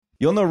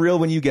You'll know real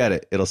when you get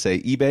it. It'll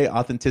say eBay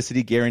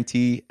Authenticity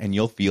Guarantee, and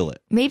you'll feel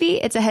it.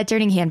 Maybe it's a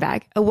head-turning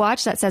handbag, a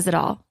watch that says it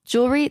all,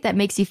 jewelry that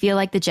makes you feel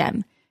like the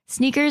gem,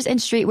 sneakers and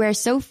streetwear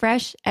so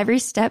fresh, every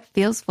step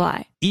feels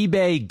fly.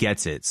 eBay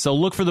gets it. So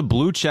look for the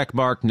blue check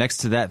mark next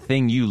to that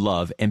thing you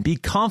love and be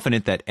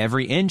confident that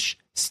every inch,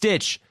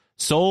 stitch,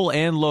 sole,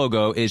 and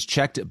logo is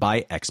checked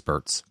by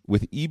experts.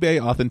 With eBay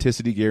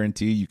Authenticity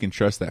Guarantee, you can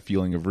trust that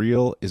feeling of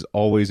real is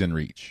always in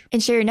reach.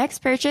 Ensure your next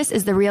purchase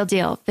is the real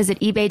deal. Visit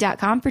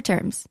ebay.com for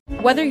terms.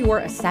 Whether you're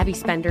a savvy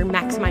spender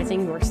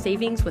maximizing your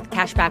savings with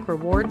cashback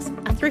rewards,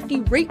 a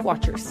thrifty rate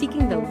watcher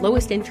seeking the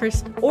lowest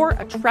interest, or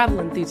a travel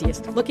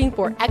enthusiast looking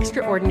for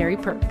extraordinary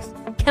perks,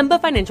 Kemba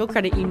Financial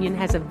Credit Union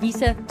has a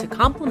visa to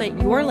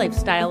complement your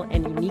lifestyle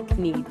and unique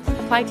needs.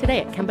 Apply today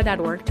at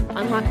Kemba.org to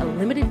unlock a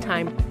limited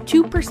time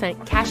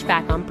 2% cash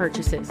back on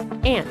purchases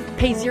and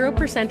pay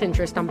 0%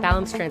 interest on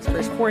balance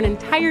transfers for an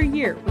entire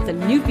year with a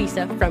new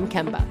visa from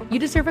Kemba. You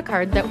deserve a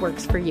card that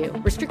works for you.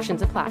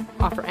 Restrictions apply.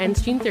 Offer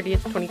ends June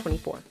 30th,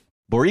 2024.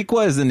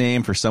 Boricua is the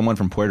name for someone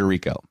from Puerto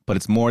Rico, but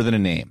it's more than a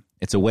name.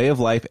 It's a way of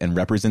life and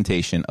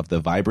representation of the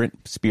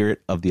vibrant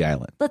spirit of the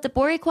island. Let the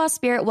Boricua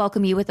spirit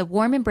welcome you with a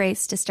warm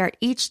embrace to start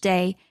each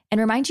day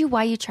and remind you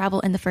why you travel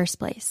in the first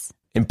place.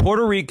 In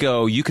Puerto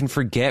Rico, you can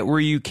forget where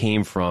you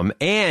came from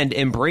and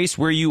embrace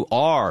where you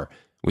are.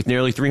 With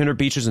nearly 300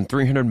 beaches and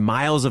 300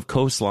 miles of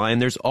coastline,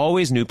 there's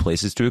always new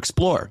places to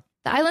explore.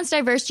 The island's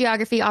diverse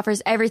geography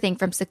offers everything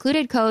from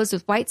secluded coves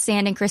with white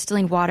sand and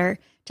crystalline water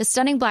to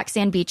stunning black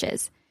sand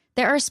beaches.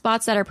 There are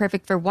spots that are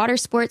perfect for water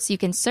sports. You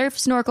can surf,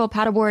 snorkel,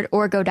 paddleboard,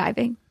 or go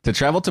diving. To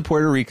travel to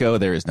Puerto Rico,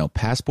 there is no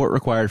passport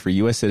required for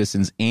U.S.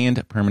 citizens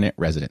and permanent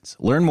residents.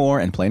 Learn more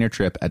and plan your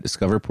trip at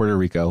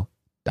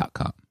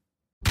discoverpuertorico.com.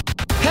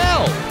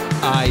 Help!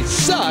 I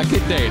Suck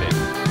at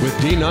Dating with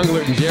Dean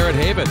Unglert and Jared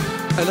Haben,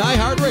 an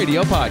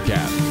iHeartRadio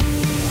podcast.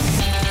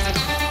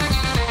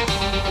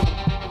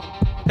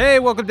 Hey,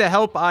 welcome to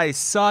Help I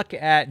Suck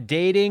at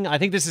Dating. I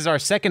think this is our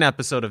second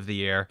episode of the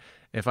year,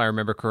 if I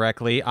remember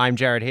correctly. I'm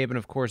Jared Haben,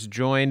 of course,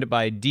 joined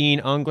by Dean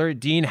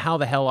Unglert. Dean, how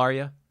the hell are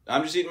you?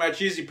 I'm just eating my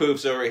cheesy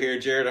poofs over here,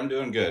 Jared. I'm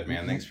doing good,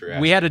 man. Thanks for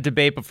asking. We had a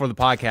debate before the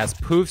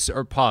podcast, poofs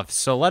or puffs.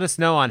 So let us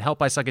know on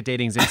Help I Suck at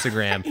Dating's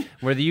Instagram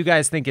whether you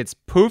guys think it's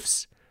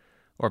poofs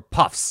or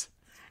puffs.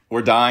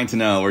 We're dying to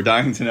know. We're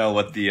dying to know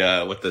what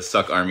the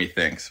Suck Army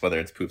thinks, whether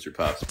it's poofs or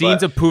puffs.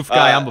 Dean's a poof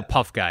guy. I'm a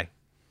puff guy.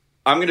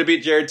 I'm going to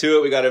beat Jared to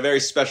it. We got a very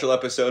special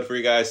episode for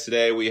you guys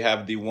today. We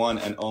have the one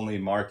and only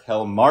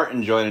Markel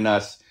Martin joining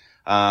us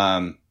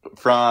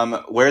from,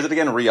 where is it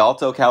again?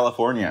 Rialto,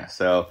 California.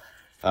 So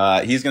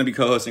he's going to be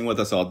co-hosting with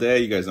us all day.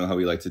 You guys know how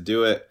we like to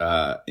do it.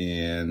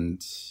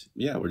 And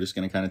yeah, we're just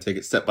going to kind of take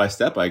it step by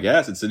step, I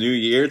guess. It's a new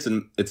year. It's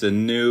a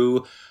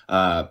new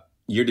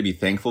year to be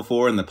thankful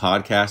for in the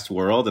podcast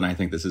world. And I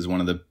think this is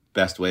one of the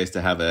best ways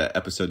to have a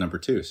episode number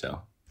 2.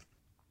 So.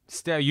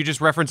 You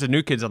just referenced a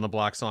New Kids on the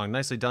Block song.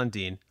 Nicely done,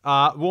 Dean.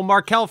 Well,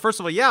 Markel, first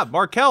of all, yeah,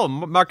 Markel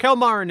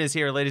Martin is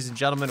here, ladies and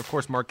gentlemen. Of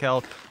course,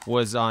 Markel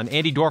was on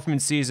Andy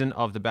Dorfman's season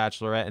of The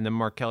Bachelorette, and then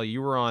Markel,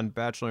 you were on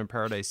Bachelor in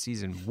Paradise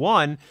season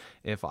 1,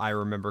 if I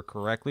remember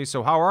correctly.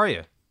 So how are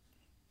you?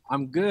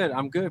 I'm good,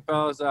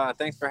 fellas.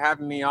 Thanks for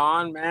having me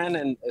on, man,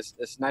 and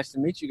it's nice to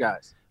meet you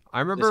guys. I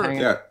remember.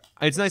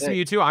 It's nice to meet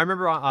you too. I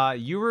remember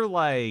you were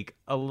like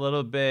a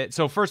little bit.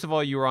 So first of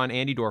all, you were on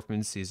Andy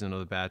Dorfman's season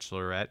of The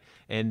Bachelorette,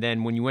 and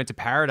then when you went to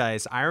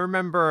Paradise, I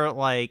remember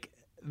like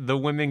the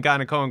women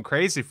kind of going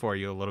crazy for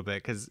you a little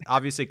bit because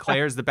obviously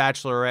Claire's The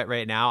Bachelorette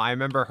right now. I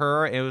remember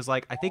her. It was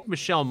like I think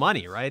Michelle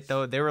Money, right?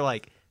 Though they were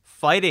like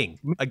fighting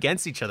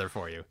against each other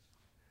for you.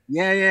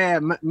 Yeah.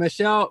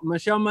 Michelle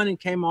Money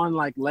came on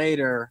like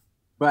later,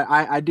 but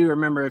I do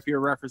remember if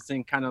you're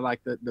referencing kind of like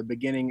the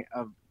beginning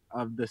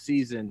of the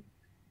season.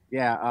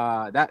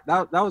 Yeah,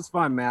 that was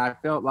fun, man. I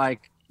felt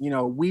like,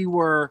 we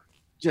were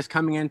just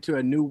coming into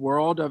a new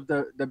world of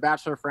the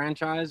Bachelor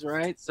franchise,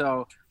 right?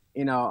 So,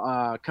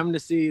 come to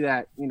see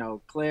that,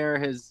 Claire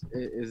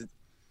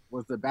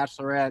was the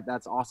Bachelorette.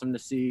 That's awesome to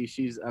see.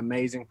 She's an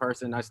amazing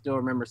person. I still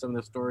remember some of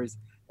the stories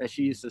that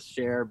she used to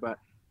share, but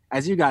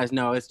as you guys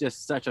know, it's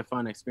just such a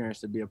fun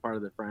experience to be a part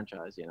of the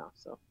franchise,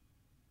 So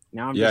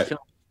now I'm just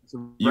chilling. It's a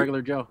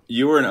regular Joe.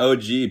 You were an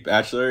OG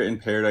Bachelor in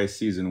Paradise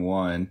season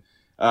 1.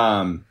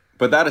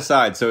 But that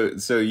aside,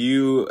 so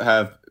you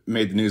have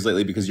made the news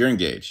lately because you're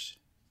engaged.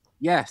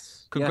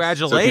 Yes.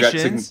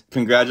 Congratulations. So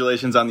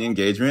congratulations on the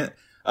engagement.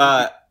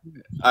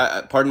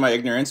 Pardon my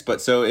ignorance, but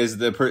so is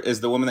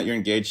the woman that you're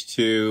engaged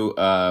to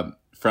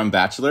from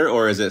Bachelor,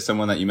 or is it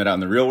someone that you met out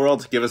in the real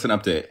world? Give us an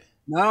update.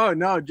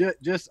 No,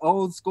 just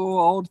old school,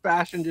 old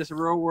fashioned, just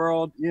real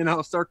world,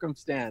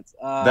 circumstance.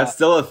 That's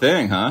still a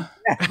thing, huh?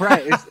 Yeah,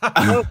 right.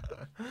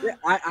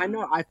 I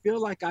know. I feel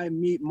like I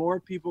meet more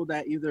people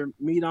that either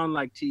meet on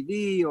like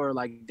TV or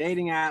like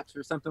dating apps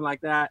or something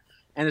like that.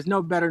 And it's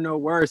no better, no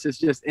worse. It's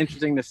just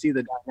interesting to see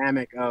the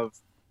dynamic of,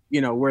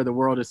 where the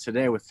world is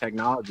today with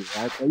technology,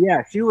 right? But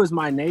yeah, she was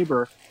my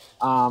neighbor.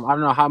 I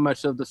don't know how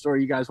much of the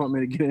story you guys want me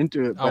to get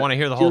into it. I want to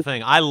hear the whole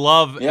thing. I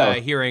love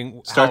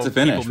hearing start to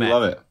finish. We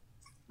love it.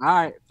 All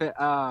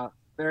right.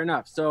 Fair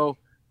enough. So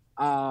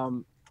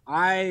I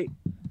I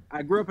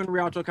grew up in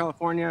Rialto,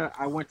 California.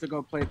 I went to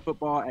go play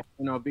football at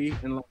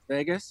UNLV in Las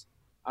Vegas.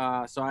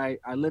 So I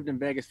lived in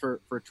Vegas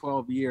for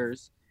 12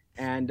 years.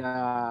 And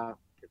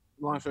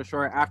long story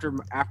short,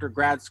 after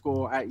grad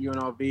school at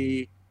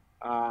UNLV,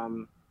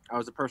 I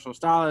was a personal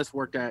stylist,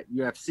 worked at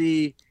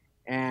UFC,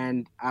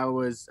 and I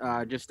was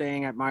just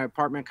staying at my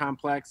apartment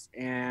complex.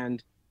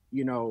 And,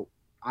 you know,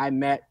 I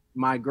met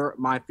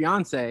my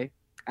fiance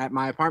at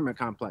my apartment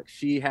complex.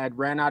 She had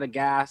ran out of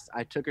gas.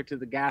 I took her to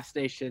the gas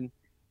station,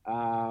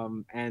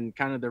 and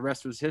kind of the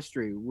rest was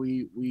history.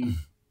 We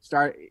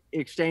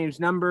exchanged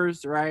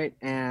numbers, right?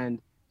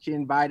 And she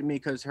invited me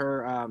because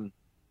her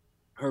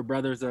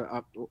brother's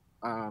a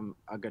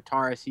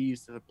guitarist. He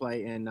used to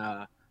play in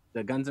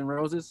the Guns N'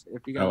 Roses.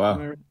 If you guys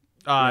remember.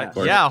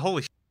 Yeah,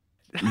 holy.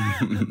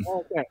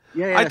 Okay.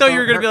 Yeah. I thought you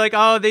were gonna be like,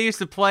 oh, they used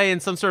to play in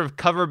some sort of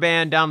cover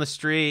band down the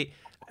street.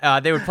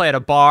 They would play at a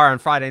bar on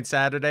Friday and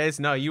Saturdays.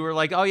 No, you were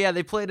like, oh yeah,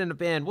 they played in a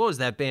band. What was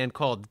that band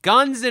called?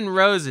 Guns N'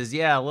 Roses.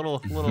 Yeah, a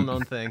little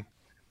known thing.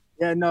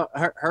 Yeah, no,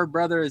 her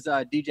brother is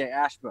DJ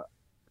Ashba,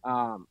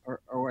 or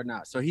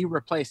whatnot. So he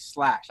replaced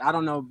Slash. I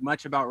don't know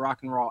much about rock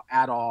and roll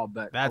at all,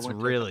 but that's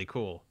really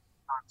cool.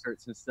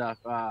 Concerts and stuff.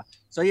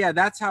 So yeah,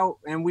 that's how.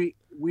 And we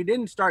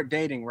didn't start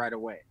dating right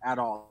away at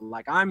all.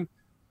 Like, I'm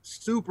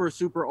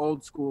super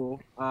old school,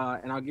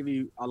 and I'll give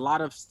you a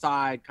lot of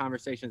side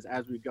conversations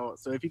as we go.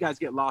 So if you guys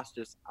get lost,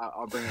 just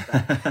I'll bring it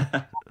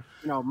back.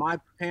 You know, my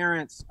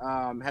parents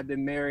have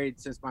been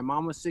married since my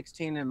mom was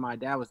 16 and my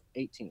dad was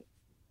 18,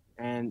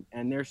 and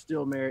they're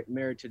still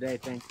married today,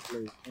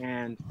 thankfully.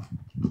 And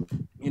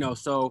you know,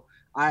 so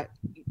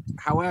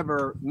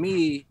however,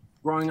 me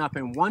growing up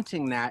and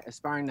wanting that,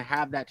 aspiring to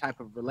have that type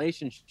of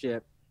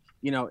relationship,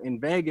 you know, in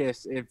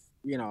Vegas, if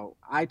you know,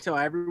 I tell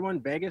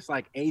everyone Vegas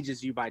like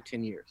ages you by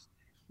 10 years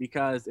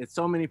because it's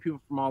so many people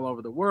from all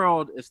over the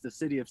world. It's the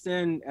city of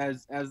sin,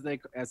 as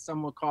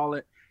some will call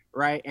it,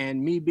 right?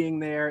 And me being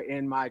there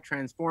in my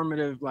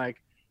transformative, like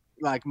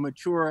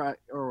mature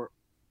or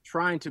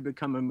trying to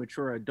become a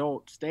mature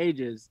adult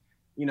stages,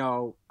 you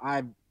know,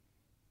 I've,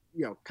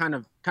 you know, kind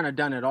of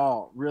done it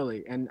all,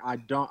 really. And I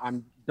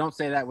don't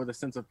say that with a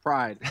sense of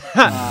pride.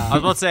 I was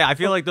about to say, I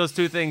feel like those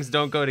two things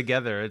don't go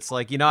together. It's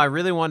like, you know, I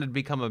really wanted to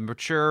become a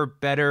mature,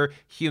 better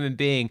human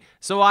being,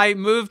 so I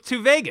moved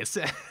to Vegas.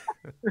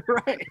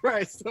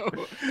 Right.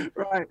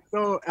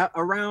 So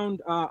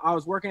around, I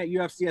was working at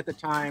UFC at the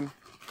time,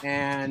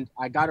 and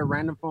I got a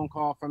random phone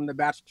call from The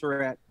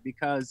Bachelorette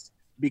because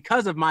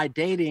of my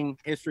dating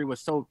history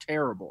was so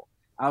terrible.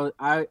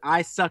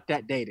 I sucked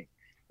at dating,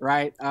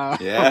 right?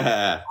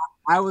 Yeah.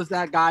 I was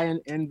that guy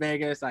in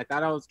Vegas. I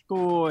thought I was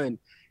cool and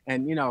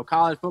you know,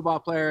 college football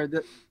player,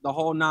 the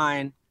whole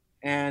nine.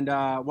 And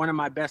one of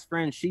my best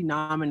friends, she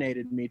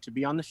nominated me to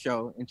be on the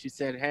show, and she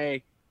said,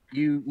 "Hey,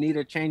 you need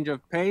a change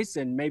of pace,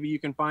 and maybe you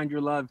can find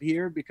your love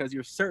here because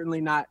you're certainly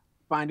not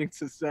finding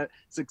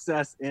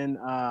success in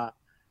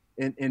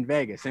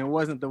Vegas." And it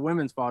wasn't the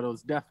women's fault; it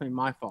was definitely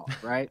my fault,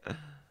 right?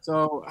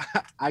 So,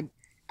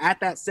 at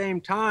that same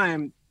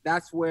time,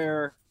 that's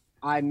where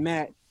I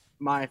met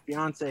my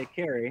fiance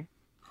Carrie.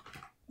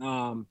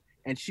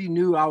 And she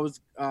knew I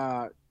was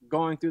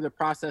going through the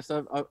process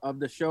of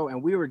the show,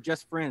 and we were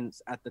just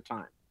friends at the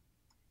time.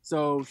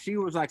 So she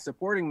was like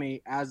supporting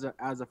me as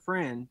a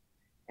friend,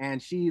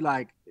 and she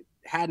like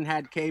hadn't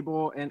had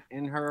cable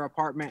in her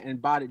apartment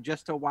and bought it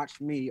just to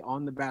watch me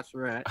on The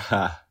Bachelorette.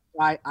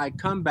 I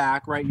come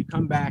back, right? You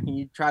come back and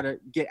you try to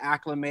get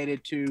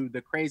acclimated to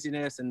the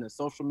craziness and the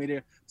social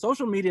media.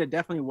 Social media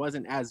definitely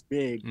wasn't as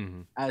big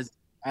as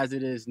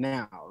it is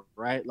now,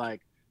 right?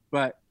 Like,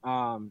 but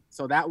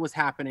so that was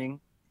happening.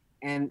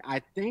 And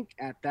I think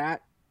at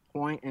that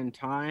point in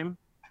time,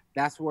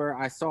 that's where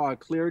I saw a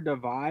clear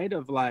divide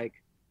of like,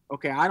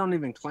 okay, I don't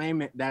even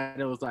claim it that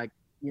it was like,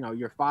 you know,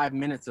 your 5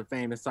 minutes of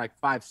fame. It's like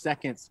 5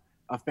 seconds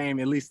of fame,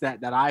 at least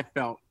that I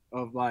felt,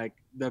 of like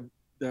the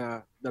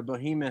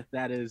behemoth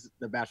that is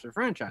the Bachelor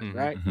franchise,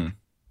 right? Mm-hmm.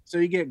 So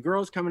you get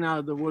girls coming out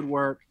of the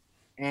woodwork,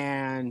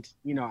 and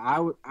you know,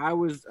 I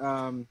was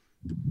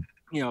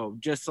you know,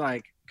 just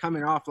like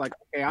coming off like,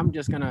 okay, I'm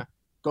just gonna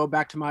go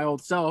back to my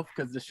old self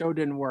because the show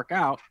didn't work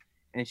out.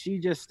 And she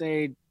just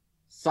stayed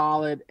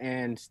solid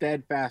and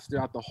steadfast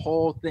throughout the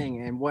whole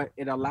thing. And what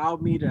it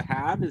allowed me to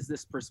have is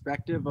this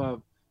perspective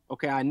of,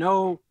 okay, I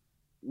know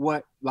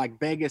what like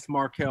Vegas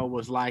Markel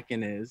was like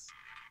and is,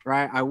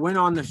 right? I went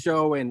on the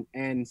show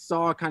and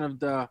saw kind of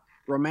the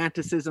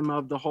romanticism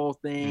of the whole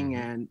thing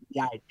and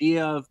the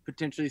idea of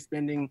potentially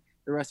spending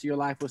the rest of your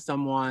life with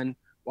someone,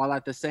 while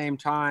at the same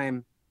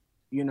time,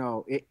 you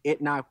know,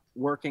 it not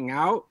working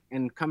out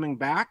and coming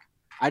back.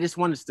 I just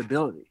wanted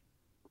stability.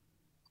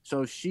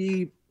 So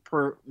she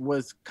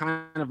was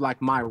kind of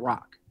like my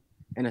rock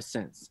in a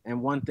sense.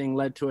 And one thing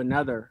led to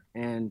another.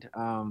 And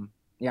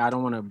yeah, I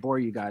don't want to bore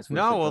you guys with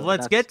No, well,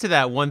 let's get to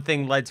that. One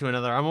thing led to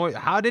another.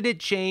 How did it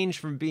change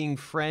from being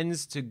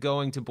friends to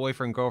going to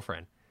boyfriend,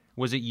 girlfriend?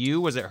 Was it you?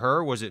 Was it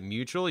her? Was it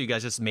mutual? You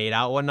guys just made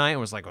out one night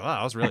and was like, oh,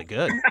 that was really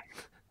good.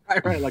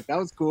 right. Like, that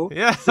was cool.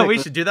 Yeah, we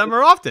should do that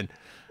more often.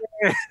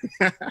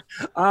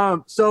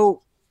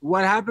 So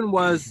what happened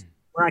was,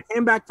 when I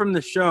came back from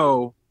the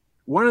show,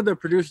 one of the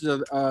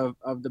producers of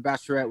The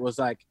Bachelorette was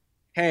like,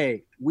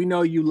 hey, we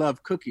know you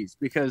love cookies,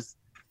 because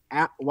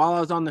while I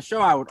was on the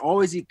show, I would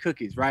always eat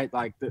cookies, right?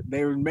 Like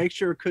they would make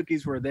sure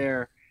cookies were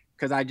there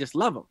because I just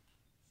love them.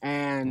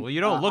 And well,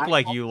 you don't look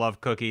like you love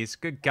cookies.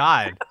 Good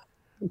God.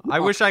 I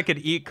wish I could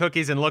eat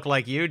cookies and look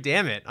like you.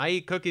 Damn it. I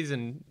eat cookies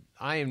and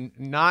I am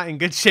not in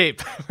good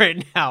shape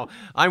right now.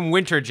 I'm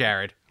Winter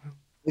Jared.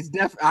 It's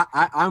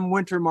I'm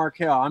Winter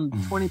Markel. I'm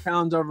 20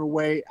 pounds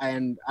overweight,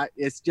 and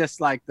it's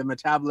just like the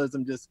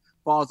metabolism just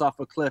falls off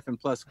a cliff, and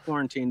plus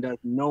quarantine does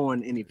no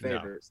one any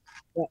favors.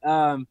 No.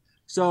 But,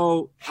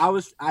 so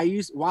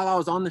while I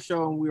was on the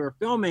show and we were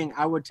filming,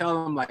 I would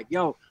tell them like,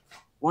 yo,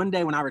 one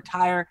day when I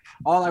retire,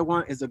 all I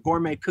want is a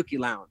gourmet cookie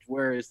lounge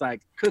where it's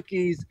like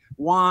cookies,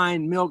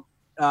 wine, milk,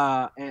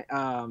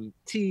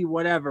 tea,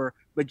 whatever,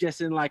 but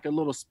just in like a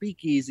little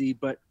speakeasy,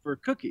 but for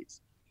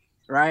cookies.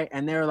 Right.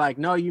 And they're like,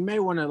 no, you may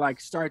want to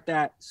like start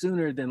that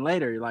sooner than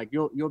later. Like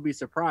you'll be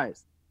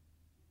surprised.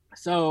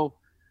 So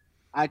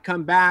I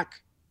come back,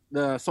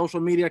 the social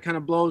media kind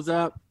of blows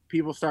up.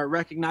 People start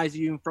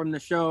recognizing you from the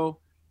show.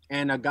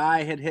 And a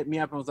guy had hit me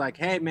up and was like,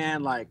 hey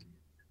man,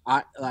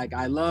 I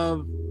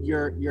love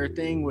your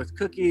thing with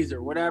cookies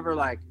or whatever.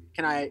 Like,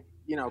 can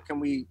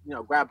we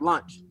grab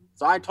lunch?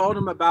 So I told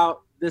him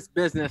about this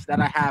business that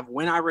I have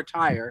when I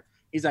retire.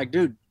 He's like,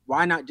 dude,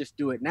 why not just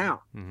do it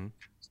now? Mm-hmm.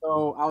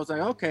 So I was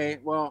like, okay,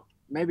 well,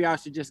 maybe I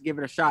should just give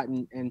it a shot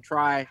and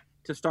try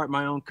to start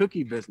my own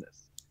cookie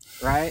business,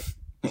 right?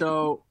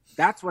 So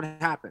that's what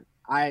happened.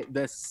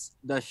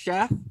 The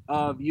chef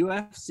of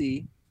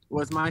UFC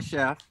was my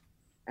chef,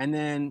 and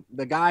then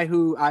the guy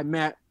who I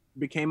met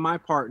became my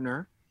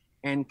partner,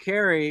 and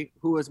Carrie,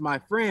 who was my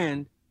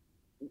friend,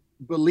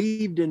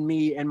 believed in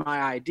me and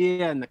my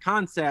idea and the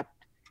concept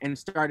and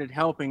started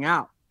helping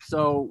out.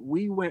 So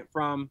we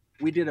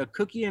did a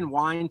cookie and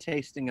wine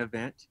tasting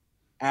event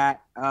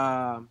at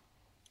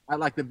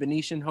like the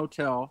Venetian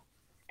Hotel,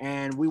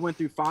 and we went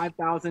through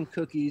 5,000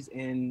 cookies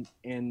in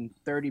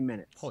 30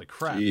 minutes. Holy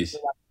crap. Jeez.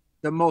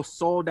 The most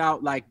sold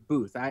out like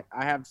booth.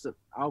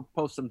 I'll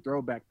post some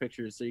throwback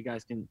pictures so you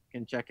guys can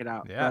check it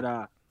out. Yeah.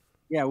 But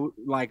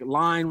like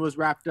line was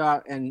wrapped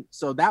up, and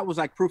so that was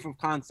like proof of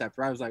concept,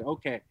 right? I was like,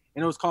 okay.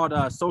 And it was called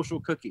Social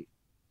Cookie.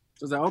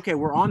 So I was like, okay,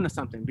 we're on to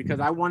something, because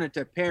I wanted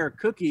to pair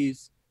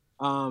cookies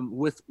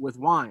with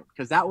wine,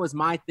 because that was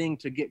my thing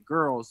to get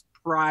girls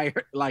prior,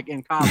 like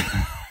in college.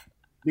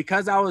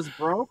 Because I was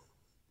broke,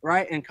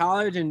 right, in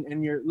college,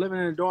 and you're living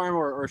in a dorm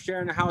or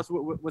sharing a house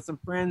with some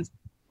friends,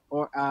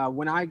 or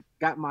when I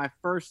got my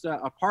first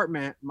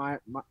apartment by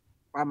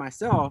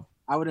myself,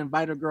 I would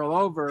invite a girl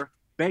over,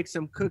 bake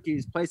some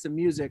cookies, play some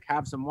music,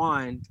 have some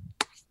wine,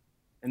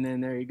 and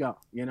then there you go,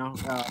 knock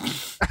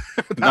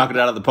it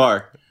out of the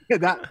park.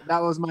 That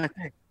was my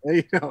thing. There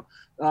you go.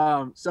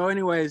 So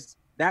anyways,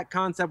 that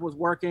concept was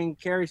working.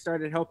 Carrie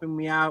started helping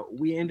me out.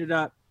 We ended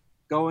up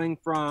going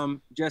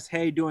from just,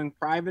 hey, doing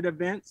private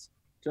events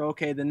to,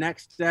 okay, the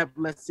next step,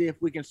 let's see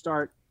if we can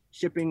start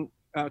shipping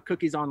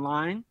cookies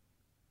online.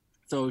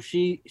 So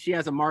she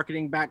has a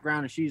marketing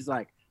background, and she's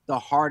like the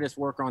hardest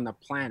worker on the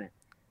planet.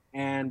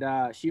 And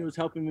she was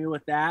helping me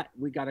with that.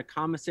 We got a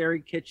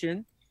commissary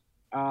kitchen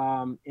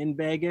in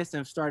Vegas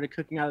and started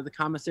cooking out of the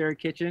commissary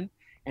kitchen.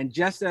 And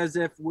just as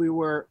if we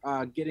were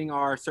getting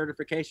our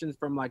certifications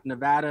from like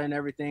Nevada and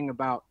everything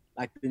about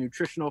like the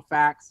nutritional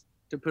facts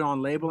to put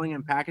on labeling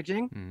and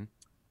packaging,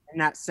 in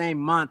that same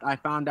month, I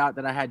found out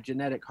that I had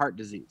genetic heart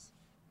disease.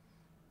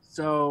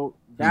 So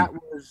that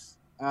was,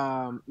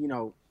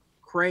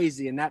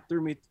 crazy. And that threw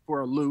me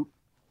for a loop.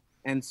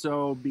 And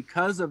so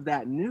because of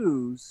that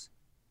news,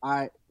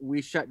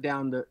 we shut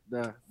down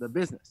the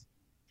business.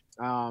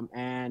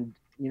 And,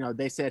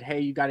 they said, hey,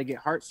 you got to get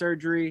heart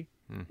surgery.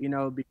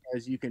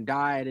 Because you can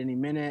die at any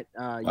minute,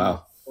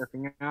 wow.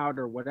 Working out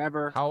or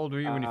whatever. How old were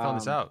you when you found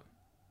this out?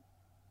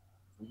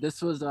 This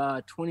was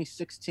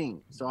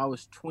 2016. So I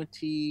was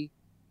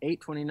 28,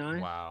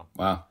 29.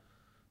 Wow.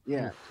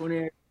 Yeah,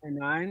 28,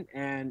 29.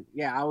 And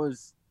yeah, I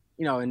was,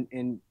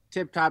 in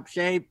tip top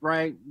shape,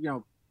 right?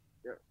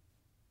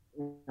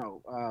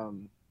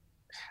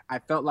 I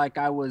felt like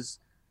I was,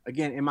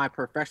 again, in my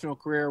professional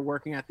career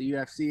working at the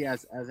UFC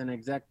as an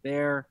exec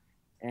there.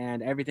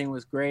 And everything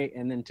was great.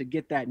 And then to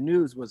get that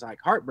news was like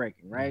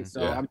heartbreaking, right?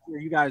 So I'm sure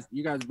you guys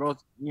are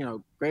both,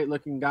 great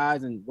looking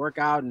guys and work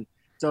out. And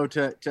so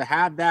to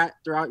have that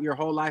throughout your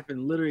whole life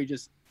and literally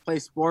just play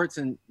sports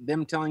and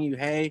them telling you,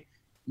 hey,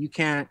 you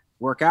can't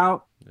work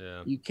out.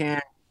 Yeah. You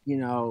can't,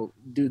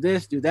 do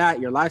this, do that.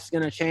 Your life's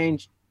going to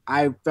change.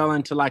 I fell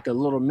into like a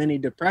little mini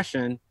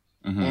depression.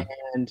 Mm-hmm.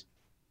 And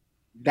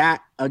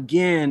that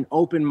again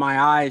opened my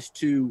eyes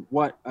to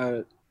what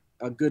a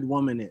good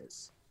woman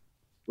is.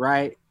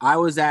 Right. I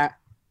was at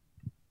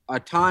a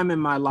time in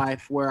my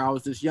life where I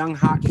was this young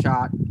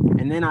hotshot,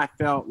 and then I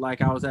felt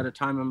like I was at a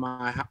time in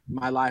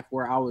my life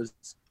where I was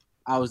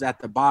at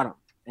the bottom,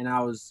 and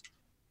I was,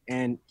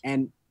 and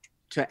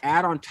to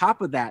add on top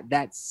of that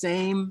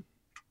 2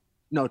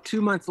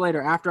 months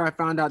later, after I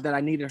found out that I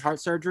needed heart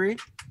surgery,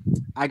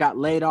 I got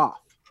laid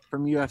off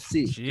from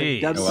UFC.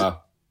 Jeez.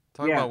 Wow.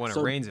 Talk about when it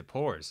rains, it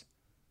pours.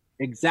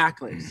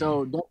 Exactly.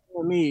 So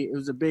for me, it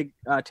was a big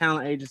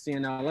talent agency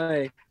in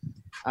LA.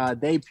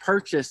 They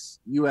purchased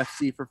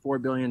UFC for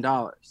 $4 billion,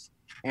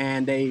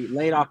 and they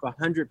laid off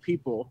 100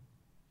 people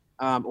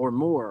or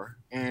more,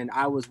 and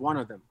I was one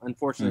of them,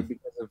 unfortunately,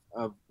 because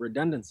of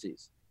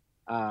redundancies.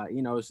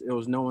 It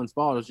was no one's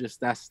fault. It was just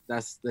that's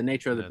the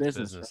nature of the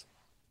business.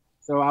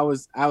 So I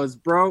was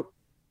broke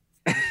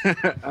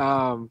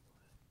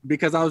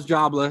because I was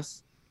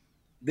jobless.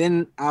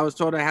 Then I was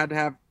told I had to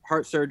have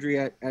heart surgery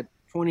at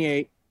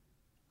 28,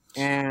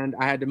 and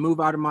I had to move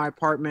out of my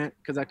apartment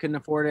because I couldn't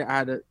afford it. I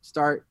had to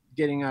start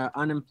getting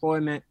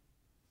unemployment,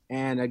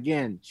 and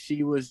again,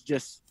 she was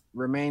just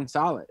remained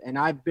solid. And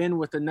I've been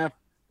with enough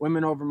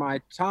women over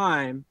my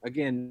time.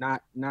 Again,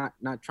 not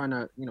trying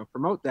to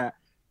promote that,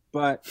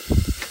 but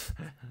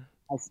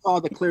I saw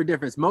the clear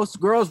difference. Most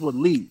girls would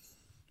leave.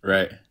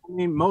 Right. I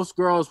mean, most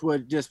girls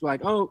would just be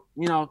like, oh,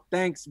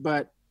 thanks,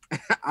 but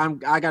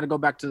I got to go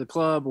back to the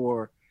club,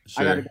 or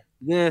Sure. I got to do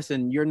this,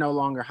 and you're no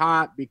longer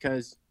hot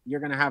because you're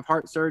going to have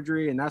heart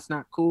surgery, and that's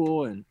not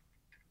cool. And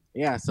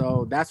yeah,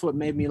 so that's what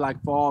made me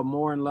fall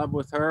more in love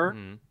with her.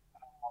 Mm-hmm.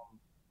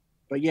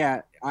 But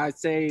yeah, I'd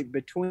say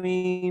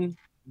between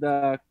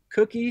the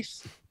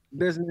cookies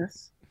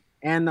business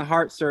and the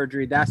heart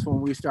surgery, that's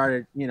when we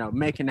started,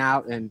 making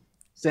out and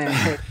saying,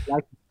 hey,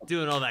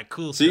 doing all that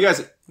cool so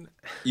stuff.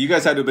 You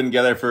guys had to have been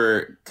together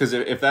because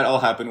if that all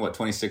happened,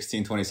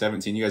 2016,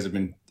 2017, you guys have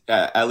been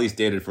at least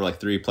dated for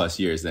 3+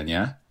 years then,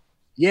 yeah?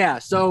 Yeah.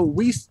 So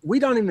we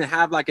don't even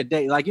have a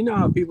date.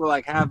 How people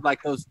have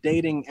those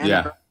dating.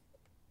 Yeah.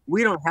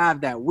 We don't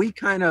have that. We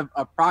kind of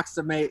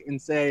approximate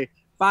and say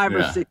 5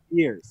 or 6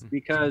 years,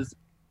 because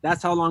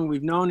that's how long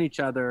we've known each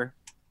other.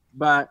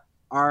 But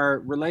our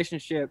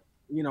relationship,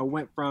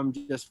 went from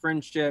just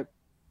friendship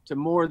to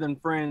more than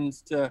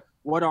friends to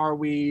what are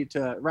we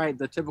to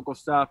the typical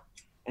stuff.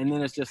 And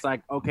then it's just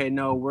okay,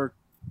 no, we're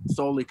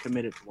solely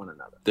committed to one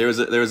another. There was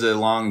a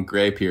long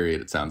gray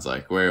period, it sounds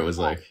like, where it was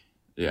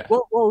yeah.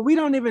 Well, we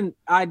don't even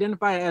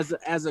identify it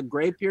as a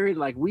gray period.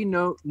 We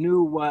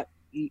knew what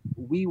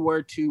we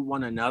were to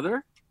one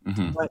another,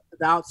 mm-hmm. but to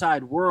the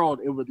outside world,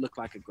 it would look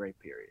like a gray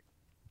period.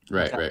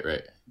 Right.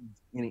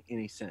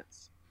 Any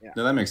sense? Yeah.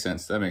 No, that makes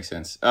sense.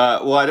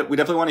 Well, we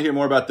definitely want to hear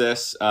more about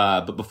this.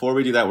 But before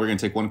we do that, we're going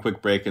to take one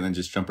quick break and then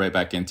just jump right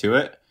back into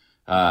it.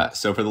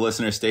 So for the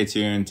listeners, stay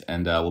tuned,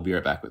 and we'll be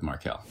right back with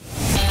Markel.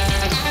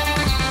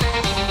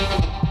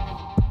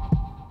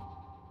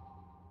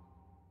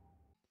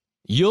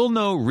 You'll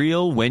know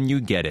real when you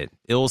get it.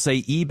 It will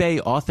say eBay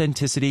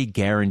Authenticity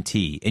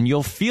Guarantee, and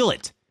you'll feel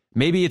it.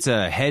 Maybe it's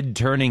a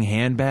head-turning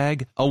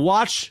handbag, a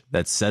watch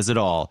that says it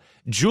all,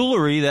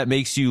 jewelry that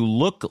makes you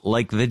look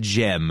like the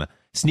gem,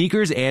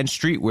 sneakers and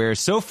streetwear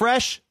so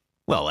fresh,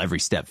 well, every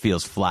step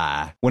feels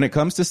fly. When it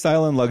comes to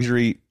style and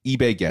luxury,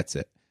 eBay gets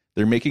it.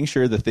 They're making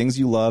sure the things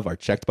you love are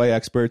checked by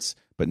experts,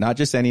 but not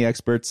just any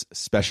experts,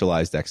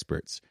 specialized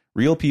experts.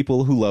 Real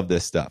people who love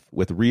this stuff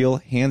with real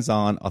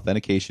hands-on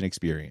authentication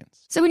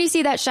experience. So when you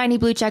see that shiny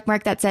blue check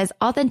mark that says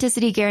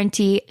Authenticity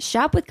Guarantee,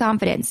 shop with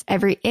confidence.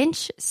 Every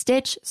inch,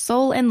 stitch,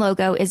 sole, and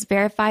logo is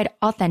verified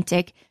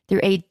authentic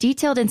through a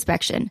detailed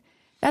inspection.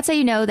 That's how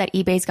you know that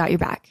eBay's got your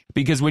back.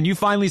 Because when you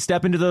finally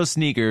step into those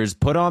sneakers,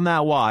 put on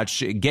that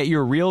watch, get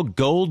your real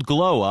gold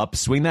glow up,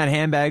 swing that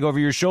handbag over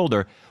your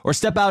shoulder, or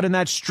step out in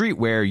that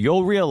streetwear,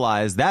 you'll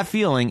realize that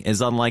feeling is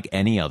unlike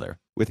any other.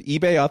 With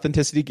eBay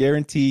Authenticity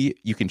Guarantee,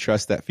 you can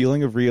trust that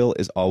feeling of real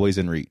is always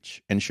in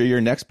reach. Ensure your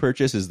next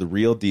purchase is the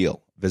real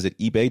deal. Visit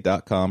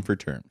ebay.com for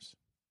terms.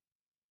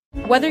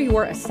 Whether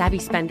you're a savvy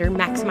spender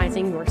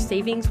maximizing your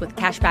savings with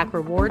cashback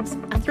rewards,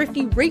 a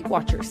thrifty rate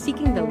watcher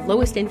seeking the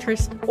lowest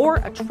interest, or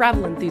a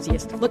travel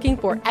enthusiast looking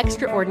for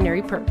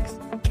extraordinary perks,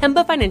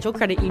 Kemba Financial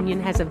Credit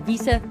Union has a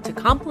visa to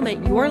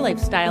complement your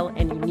lifestyle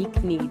and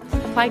unique needs.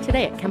 Apply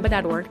today at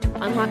Kemba.org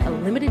to unlock a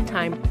limited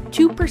time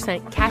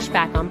 2% cash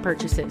back on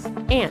purchases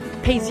and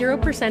pay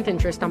 0%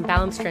 interest on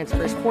balance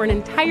transfers for an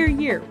entire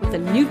year with a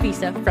new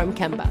visa from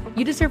Kemba.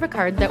 You deserve a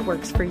card that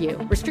works for you.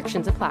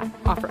 Restrictions apply.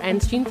 Offer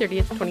ends June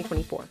 30th,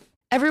 2024.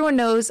 Everyone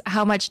knows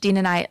how much Dean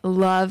and I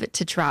love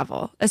to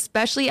travel,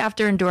 especially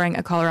after enduring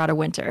a Colorado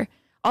winter.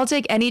 I'll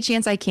take any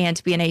chance I can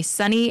to be in a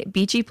sunny,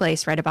 beachy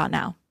place right about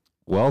now.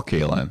 Well,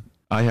 Kaylin,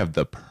 I have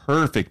the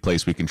perfect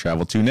place we can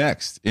travel to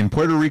next. In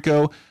Puerto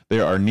Rico,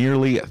 there are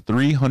nearly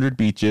 300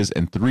 beaches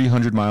and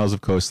 300 miles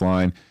of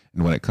coastline.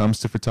 And when it comes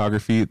to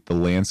photography, the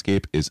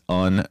landscape is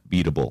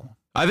unbeatable.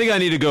 I think I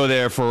need to go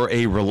there for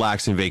a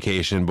relaxing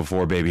vacation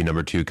before baby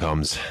number 2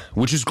 comes,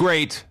 which is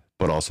great,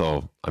 but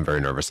also I'm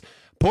very nervous.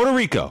 Puerto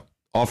Rico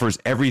offers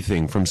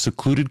everything from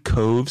secluded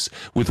coves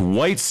with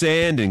white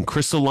sand and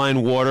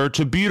crystalline water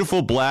to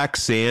beautiful black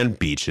sand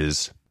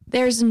beaches.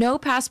 There's no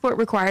passport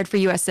required for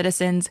U.S.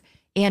 citizens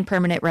and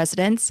permanent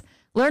residents.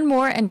 Learn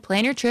more and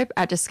plan your trip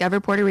at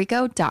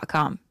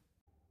discoverpuertorico.com.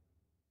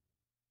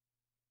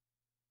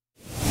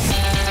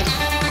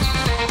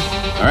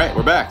 All right,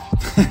 we're back.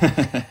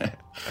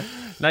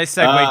 Nice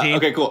segue, Dean.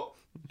 Okay, cool.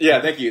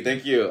 Yeah, thank you. I've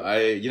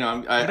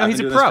been he's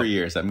a doing pro. this for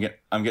years. I'm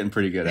getting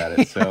pretty good at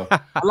it. So, I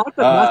like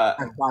the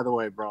mustache, by the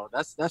way, bro.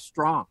 That's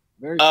strong.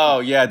 Very strong. oh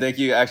yeah, thank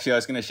you. Actually, I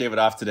was gonna shave it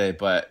off today,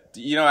 but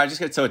I just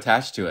get so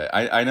attached to it.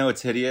 I know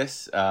it's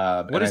hideous.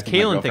 What does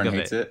Kaylin think of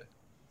it?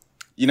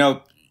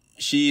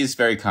 She's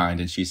very kind,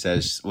 and she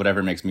says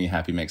whatever makes me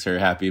happy makes her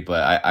happy.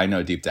 But I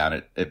know deep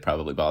down it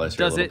probably bothers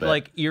her a Does little it bit.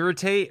 like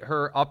irritate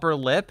her upper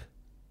lip?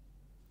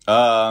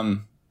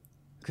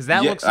 Because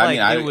that Yeah, looks I like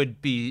mean, it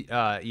would be,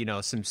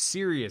 some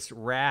serious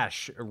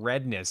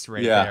redness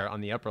right Yeah. there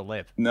on the upper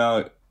lip.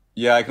 No,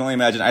 yeah, I can only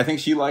imagine. I think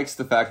she likes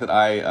the fact that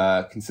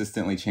I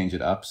consistently change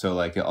it up. So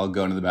like, I'll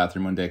go into the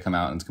bathroom one day, come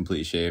out, and it's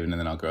completely shaven, and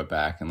then I'll grow it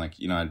back. And like,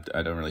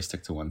 I don't really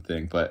stick to one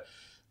thing. But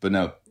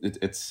no,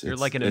 it's You're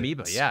like an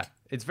amoeba. Yeah,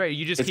 it's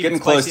you just it's keep getting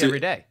it spicy close to- every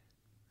day.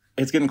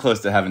 It's getting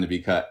close to having to be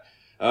cut.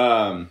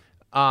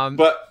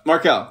 But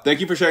Markel, thank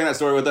you for sharing that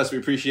story with us. We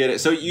appreciate it.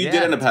 So you did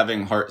Yeah. end up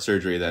having heart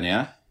surgery then,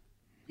 yeah?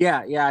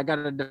 Yeah. I got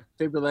a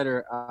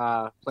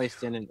defibrillator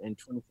placed in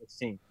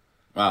 2016.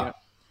 Wow. Yeah.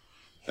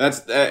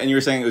 That's and you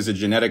were saying it was a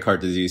genetic heart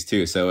disease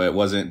too, so it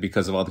wasn't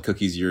because of all the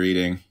cookies you're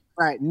eating.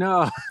 Right.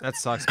 No. That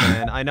sucks,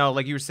 man. I know,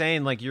 like you were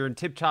saying, like you're in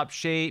tip-top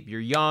shape, you're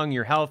young,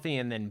 you're healthy,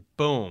 and then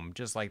boom,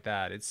 just like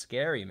that. It's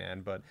scary,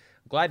 man. But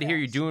I'm glad to hear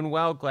you're doing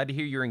well. Glad to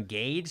hear you're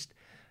engaged.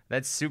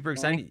 That's super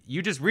exciting.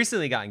 You just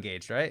recently got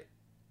engaged, right?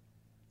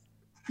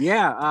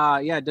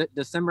 Yeah.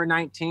 December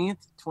 19th,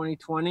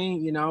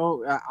 2020.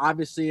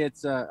 Obviously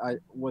it's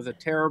was a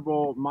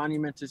terrible,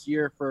 monumentous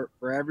year for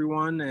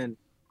everyone, and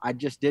I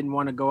just didn't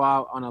want to go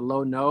out on a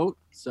low note.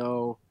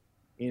 So,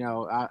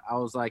 I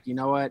was like, you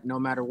know what? No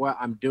matter what,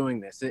 I'm doing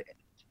this.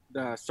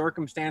 The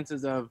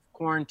circumstances of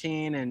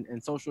quarantine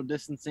and social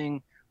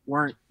distancing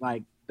weren't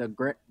like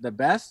the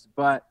best,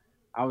 but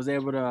I was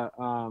able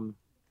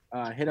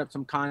to hit up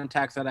some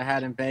contacts that I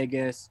had in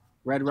Vegas.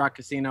 Red Rock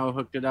Casino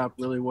hooked it up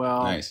really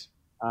well. Nice.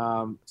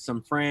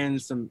 Some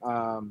friends,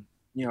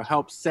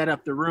 helped set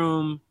up the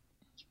room,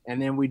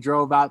 and then we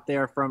drove out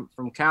there from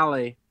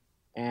Cali,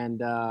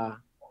 and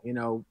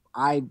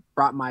I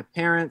brought my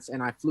parents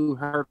and I flew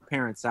her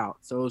parents out.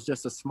 So it was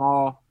just a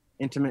small,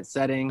 intimate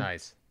setting.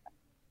 Nice.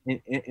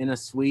 In a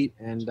suite,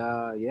 and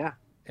yeah.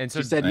 And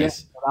so She said Nice. yes.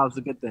 So that was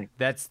a good thing.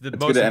 that's the It's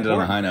most good to end it on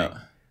a important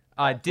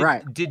high thing. note.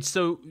 Right.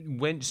 So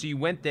you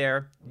went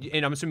there,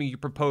 and I'm assuming you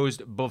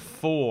proposed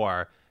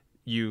before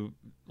you,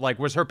 like,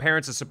 was her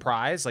parents a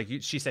surprise? Like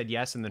she said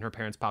yes, and then her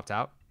parents popped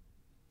out.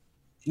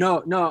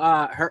 No.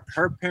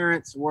 Her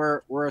parents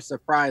were a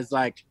surprise.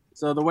 Like,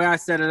 so the way I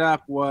set it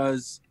up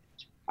was,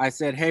 I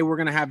said, hey, we're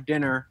gonna have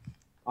dinner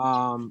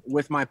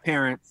with my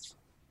parents,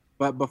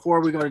 but before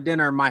we go to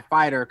dinner, my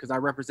fighter, because I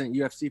represent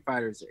UFC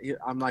fighters,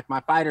 I'm like, my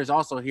fighter's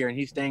also here, and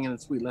he's staying in the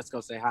suite. Let's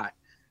go say hi.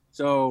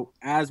 So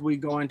as we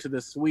go into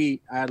the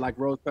suite, I had like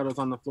rose petals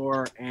on the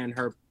floor, and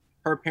her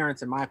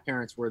parents and my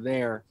parents were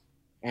there.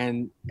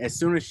 And as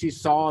soon as she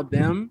saw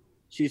them,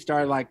 she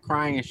started like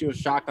crying, and she was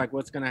shocked, like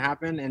what's gonna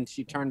happen. And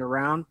she turned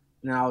around,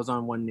 and I was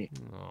on one knee.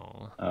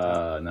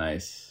 Oh,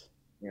 Nice.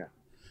 Yeah.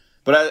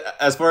 But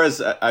as far as,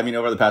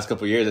 over the past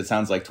couple of years, it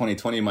sounds like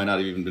 2020 might not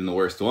have even been the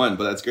worst one.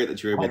 But that's great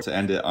that you were able to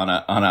end it on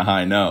a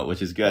high note,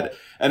 which is good.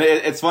 And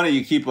it's funny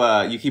you keep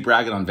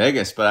ragging on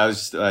Vegas, but I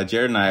was just,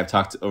 Jared and I have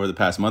talked over the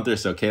past month or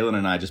so. Kaylin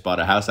and I just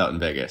bought a house out in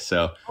Vegas,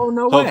 so Oh,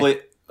 no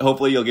way.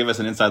 hopefully you'll give us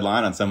an inside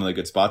line on some of the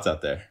good spots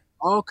out there.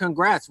 Oh,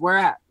 congrats. Where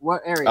at?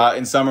 What area?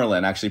 In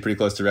Summerlin, actually, pretty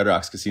close to Red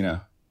Rocks Casino.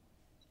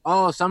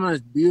 Oh, Summerlin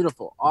is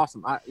beautiful.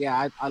 Awesome. I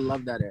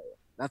love that area.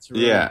 That's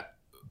really Yeah.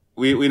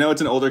 We know it's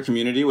an older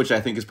community, which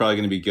I think is probably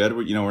going to be good.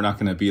 We're not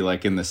going to be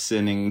like in the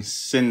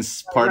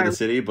sins part of the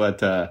city,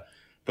 but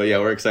yeah,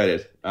 we're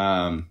excited.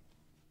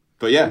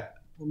 But yeah,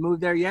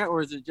 moved there yet,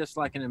 or is it just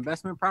like an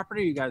investment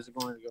property? You guys are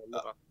going to go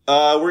live up?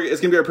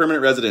 it's going to be our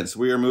permanent residence.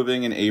 We are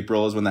moving in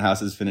April is when the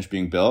house is finished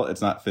being built.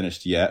 It's not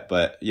finished yet,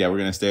 but yeah, we're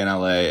going to stay in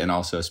LA and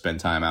also spend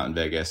time out in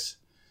Vegas.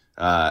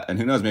 And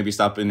who knows, maybe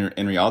stop in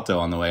Rialto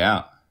on the way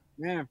out.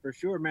 Man, for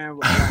sure, man.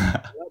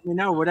 Let me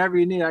know whatever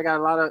you need. I got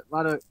a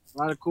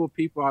lot of cool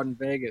people out in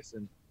Vegas,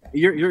 and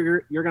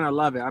you're gonna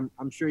love it.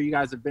 I'm sure you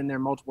guys have been there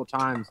multiple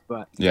times,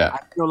 but Yeah. I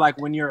feel like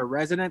when you're a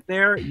resident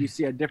there, you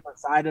see a different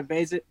side of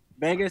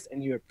Vegas,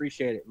 and you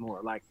appreciate it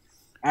more. Like,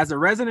 as a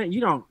resident, you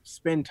don't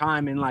spend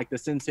time in like the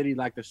Sin City,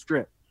 like the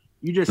Strip.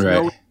 You just Right.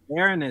 know it's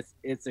there, and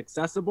it's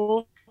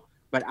accessible.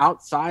 But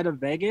outside of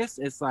Vegas,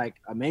 it's like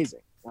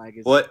amazing. Like,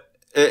 it's, Well,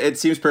 it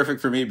seems perfect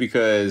for me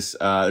because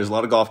there's a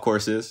lot of golf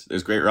courses.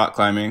 There's great rock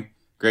climbing,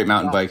 great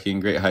mountain biking,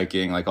 great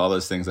hiking, like all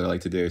those things that I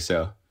like to do.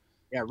 So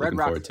yeah, Red looking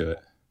Rocks. forward to it.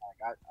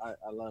 Like,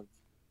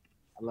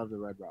 I love the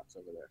Red Rocks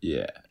over there.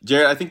 Yeah.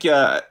 Jared, I think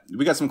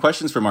we got some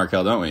questions for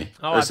Markel, don't we?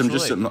 Oh, or some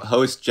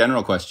host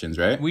general questions,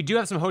 right? We do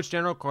have some host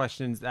general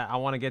questions that I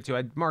want to get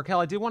to. Markel,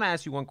 I did want to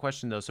ask you one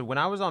question though. So when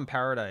I was on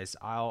Paradise,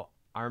 I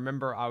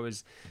remember I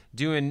was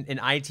doing an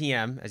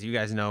ITM, as you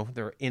guys know,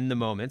 they're in the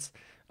moments,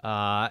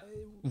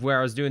 where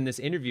I was doing this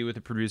interview with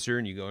a producer,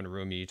 and you go in a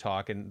room and you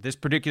talk. And this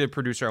particular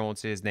producer, I won't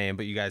say his name,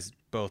 but you guys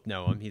both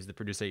know him. He's the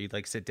producer you'd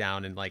like sit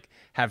down and like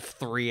have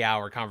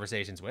 3-hour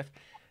conversations with.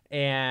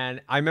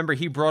 And I remember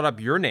he brought up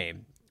your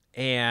name,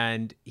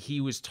 and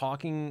he was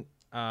talking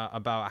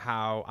about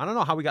how, I don't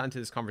know how we got into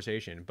this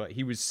conversation, but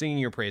he was singing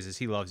your praises.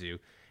 He loves you.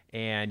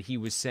 And he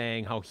was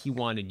saying how he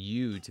wanted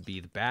you to be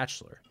the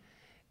Bachelor.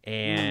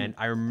 And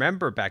I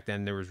remember back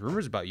then there was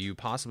rumors about you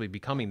possibly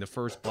becoming the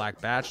first Black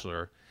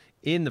Bachelor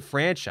in the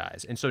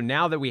franchise. And so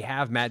now that we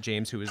have Matt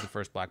James, who is the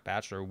first Black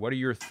Bachelor, what are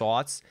your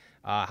thoughts?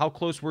 How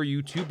close were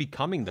you to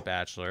becoming the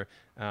Bachelor?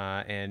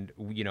 And,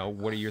 you know,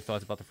 what are your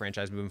thoughts about the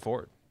franchise moving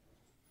forward?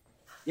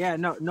 Yeah,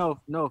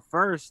 no.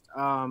 First,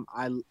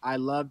 I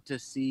love to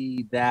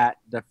see that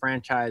the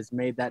franchise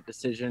made that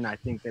decision. I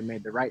think they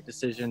made the right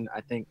decision.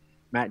 I think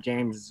Matt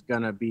James is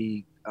gonna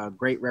be a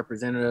great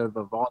representative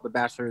of all the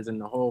Bachelors in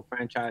the whole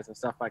franchise and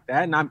stuff like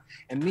that.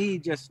 And me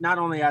just not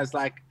only as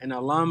like an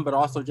alum, but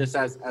also just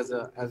as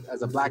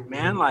a Black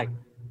man, like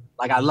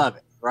I love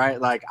it,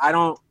 right? Like I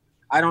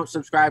don't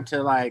subscribe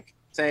to like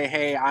say,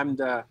 hey,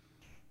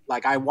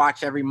 I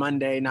watch every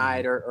Monday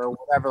night or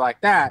whatever like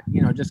that,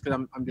 you know, just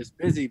because I'm just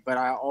busy. But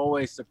I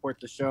always support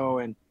the show,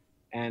 and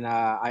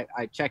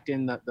I checked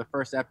in the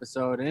first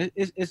episode, and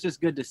it's just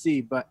good to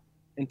see. But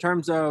in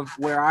terms of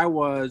where I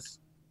was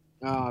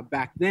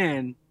back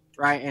then,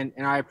 right,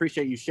 and I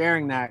appreciate you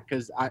sharing that,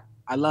 because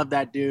I love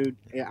that dude.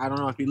 I don't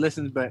know if he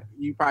listens, but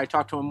you probably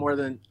talk to him more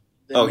than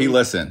oh, he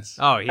listens.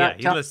 Oh, yeah,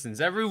 he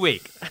listens every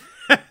week.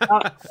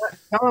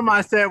 Tell him I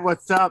said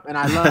what's up, and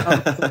I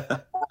love him.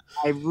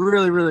 I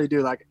really, really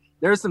do. Like,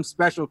 there's some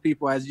special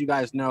people, as you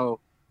guys know,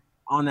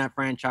 on that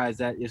franchise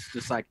that is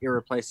just like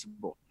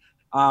irreplaceable.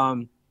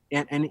 And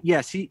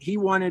yes, he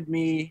wanted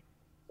me,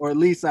 or at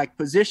least like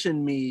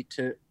positioned me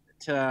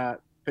to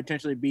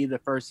potentially be the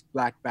first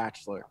Black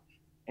Bachelor.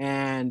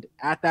 And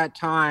at that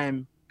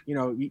time, you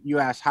know, you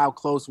asked how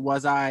close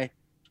was I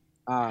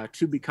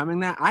to becoming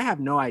that? I have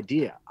no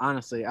idea,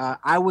 honestly.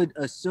 I would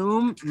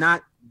assume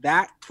not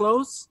that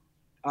close,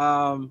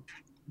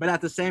 but at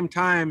the same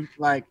time,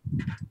 like,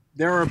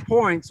 there are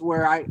points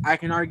where I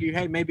can argue,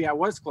 hey, maybe I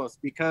was close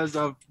because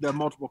of the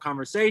multiple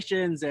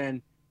conversations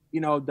and,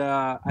 you know,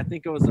 I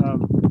think it was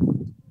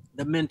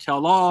the Men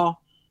Tell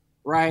All,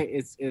 right?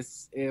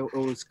 It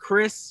was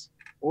Chris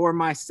or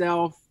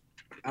myself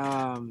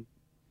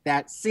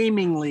that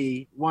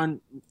seemingly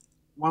one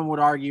would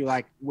argue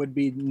like would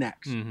be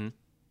next. Mm-hmm.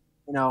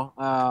 You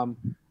know,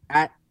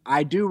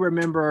 I do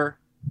remember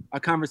a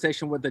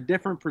conversation with a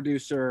different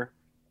producer,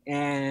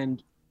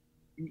 and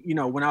you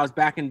know, when I was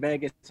back in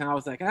Vegas, and I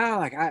was like,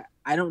 I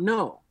don't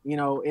know, you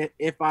know,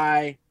 if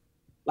I,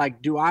 like,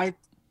 do I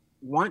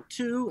want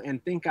to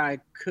and think I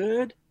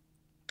could?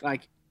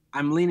 Like,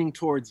 I'm leaning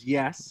towards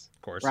yes,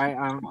 of course, right?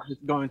 I'm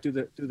just going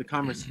through the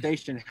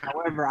conversation.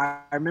 However,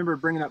 I remember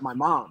bringing up my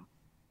mom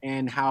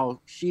and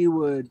how she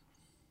would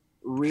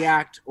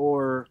react,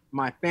 or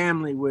my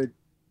family would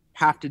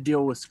have to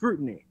deal with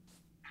scrutiny,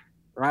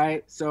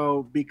 right?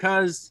 So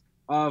because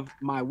of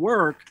my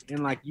work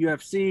in like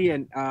UFC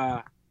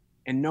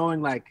and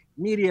knowing like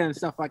media and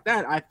stuff like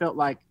that, I felt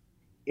like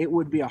it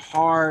would be a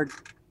hard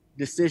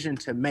decision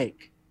to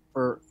make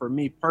for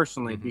me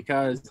personally,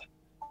 because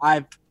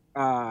I've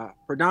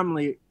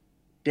predominantly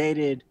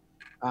dated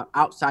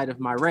outside of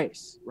my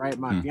race, right?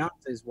 My fiance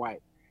is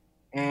white.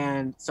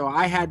 And so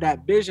I had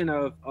that vision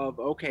of,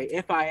 okay,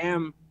 if I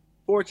am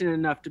fortunate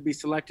enough to be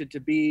selected to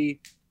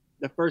be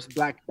the first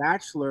Black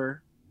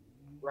Bachelor,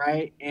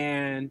 right?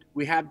 And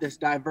we have this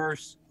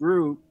diverse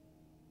group,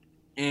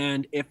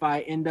 and if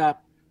I end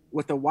up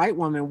with a white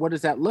woman, what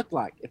does that look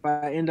like? If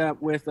I end up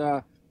with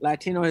a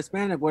Latino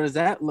Hispanic, what does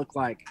that look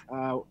like?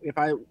 If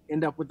I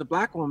end up with a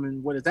Black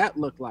woman, what does that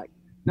look like?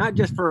 Not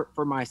just for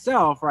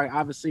myself, right?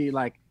 Obviously,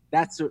 like,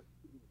 that's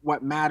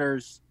what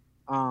matters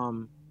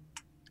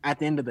at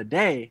the end of the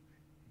day.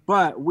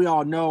 But we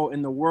all know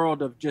in the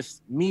world of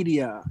just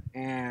media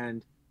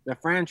and the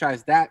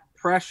franchise, that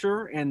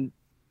pressure and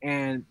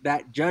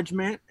that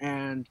judgment,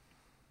 and,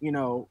 you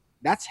know,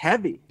 that's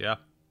heavy. Yeah.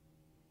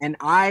 And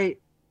I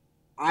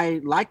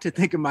like to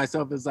think of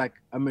myself as like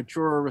a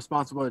mature,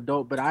 responsible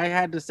adult, but I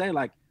had to say,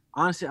 like,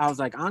 honestly, I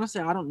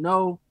don't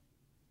know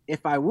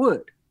if I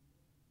would,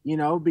 you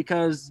know,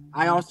 because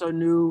I also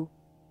knew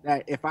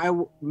that if I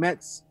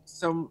met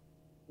some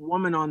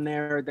woman on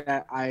there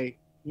that I,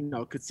 you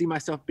know, could see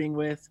myself being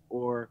with,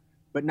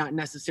 but not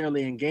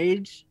necessarily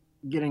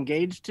get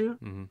engaged to,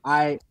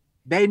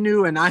 they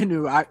knew and I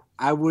knew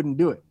I wouldn't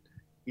do it.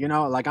 You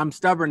know, like, I'm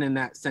stubborn in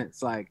that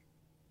sense. Like,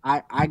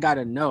 I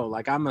gotta know,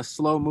 like, I'm a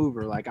slow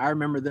mover. Like, I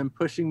remember them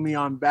pushing me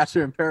on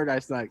Bachelor in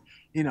Paradise, like,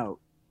 you know,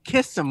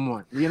 kiss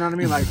someone, you know what I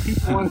mean? Like,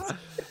 people want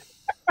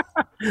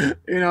to,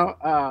 you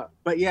know,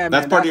 but yeah,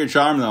 that's man, part of your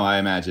charm, though, I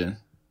imagine.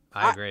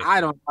 I agree. I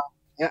don't know.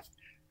 Yeah.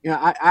 You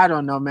know, I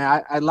don't know,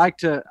 man. I like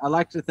to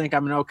think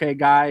I'm an okay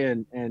guy,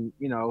 and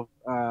you know,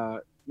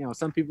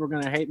 some people are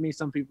gonna hate me,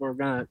 some people are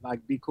gonna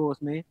like be cool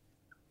with me.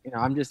 You know,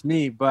 I'm just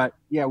me. But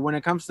yeah, when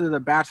it comes to The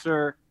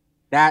Bachelor,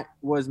 that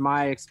was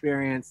my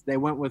experience. They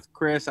went with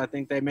Chris. I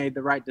think they made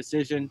the right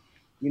decision.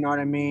 You know what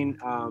I mean?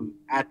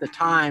 At the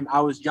time,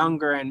 I was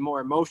younger and more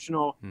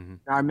emotional.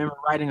 I remember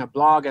writing a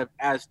blog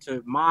as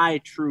to my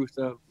truth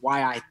of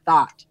why I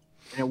thought.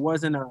 And it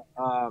wasn't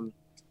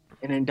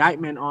an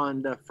indictment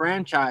on the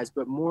franchise,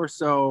 but more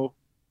so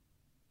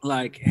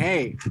like,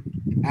 hey,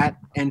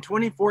 in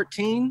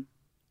 2014,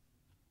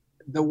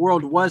 the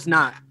world was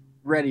not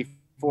ready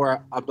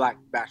for a Black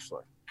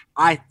Bachelor,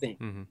 I think.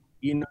 Mm-hmm.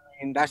 You know,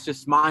 and that's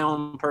just my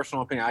own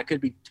personal opinion. I could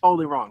be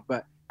totally wrong,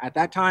 but at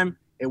that time,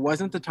 it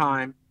wasn't the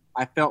time.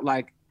 I felt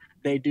like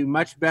they do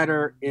much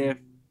better if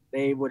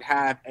they would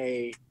have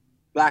a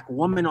Black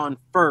woman on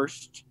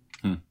first,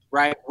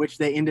 right? Which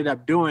they ended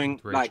up doing,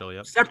 Rachel, like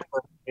yep.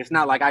 separately. It's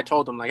not like I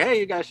told them, like, hey,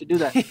 you guys should do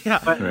that. Yeah.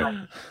 But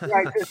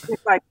it's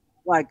just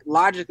like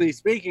logically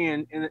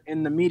speaking,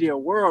 in the media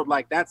world,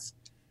 like that's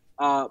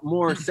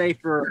more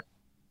safer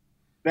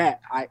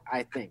bet,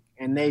 I think.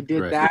 And they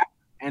did that,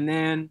 and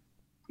then,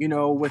 you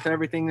know, with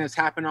everything that's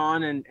happened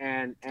on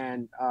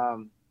and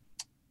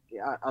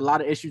a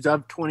lot of issues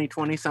of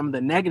 2020, some of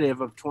the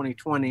negative of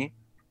 2020,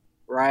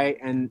 right?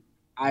 And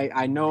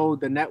I know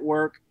the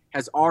network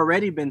has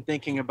already been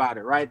thinking about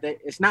it, right?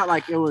 It's not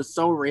like it was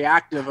so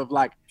reactive of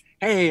like,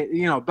 hey,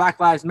 you know, Black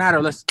Lives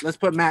Matter, let's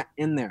put Matt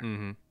in there.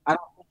 Mm-hmm. I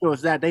don't think it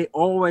was that. They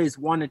always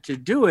wanted to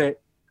do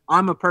it.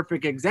 I'm a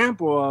perfect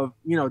example of,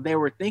 you know, they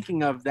were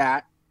thinking of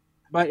that,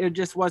 but it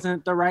just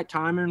wasn't the right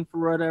timing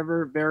for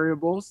whatever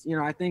variables. You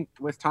know, I think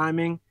with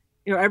timing,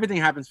 you know, everything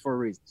happens for a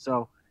reason.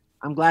 So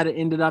I'm glad it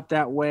ended up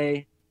that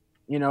way,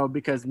 you know,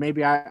 because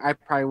maybe I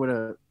probably would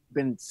have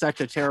been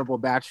such a terrible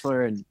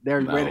bachelor, and they're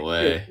No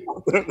way.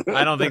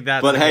 I don't think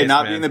that's But the hey, case,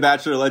 not man. being the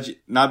bachelor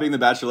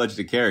led you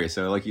to carry.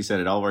 So like you said,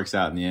 it all works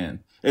out in the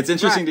end. It's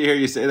interesting to hear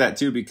you say that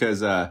too,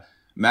 because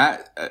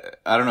Matt,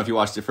 I don't know if you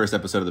watched the first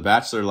episode of The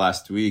Bachelor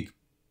last week,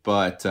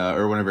 but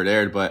or whenever it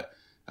aired, but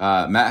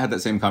Matt had that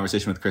same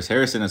conversation with Chris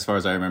Harrison, as far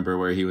as I remember,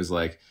 where he was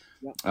like,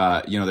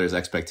 you know, there's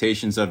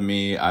expectations of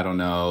me. I don't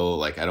know,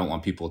 like I don't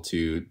want people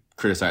to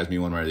criticize me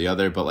one way or the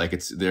other, but like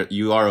it's there,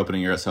 you are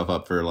opening yourself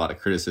up for a lot of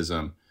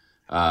criticism,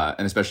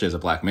 and especially as a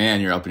Black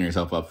man, you're opening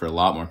yourself up for a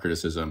lot more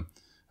criticism,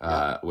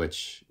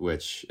 which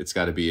it's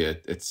got to be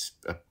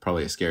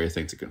probably a scary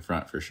thing to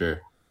confront for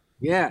sure.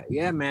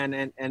 Yeah,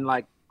 man, and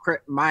like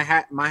my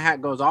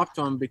hat goes off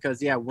to him,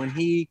 because when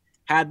he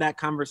had that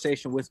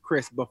conversation with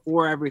Chris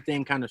before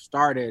everything kind of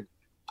started,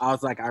 I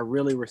was like, I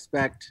really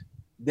respect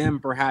them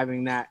for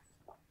having that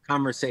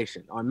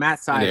conversation on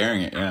Matt's side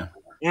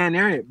and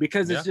airing it,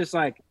 because it's just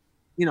like,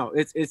 you know,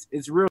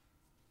 it's real,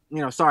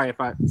 you know, sorry if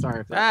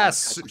sorry.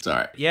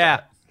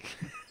 Yeah.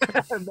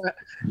 But,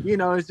 you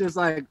know, it's just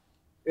like,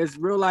 it's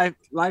real life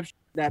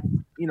that,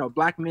 you know,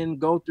 Black men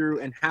go through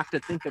and have to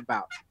think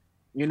about,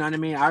 you know what I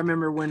mean? I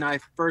remember when I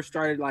first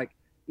started, like,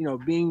 you know,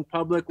 being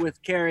public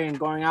with Carrie and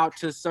going out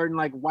to certain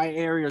like white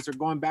areas, or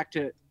going back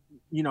to,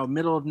 you know,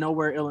 middle of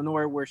nowhere,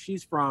 Illinois, where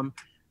she's from,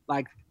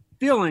 like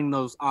feeling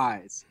those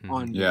eyes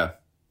on me.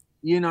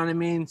 You know what I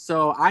mean?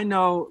 So I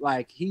know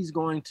like he's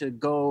going to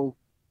go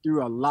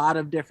through a lot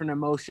of different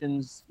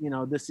emotions, you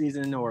know, this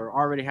season, or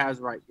already has,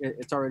 right?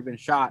 It's already been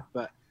shot,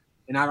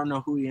 and I don't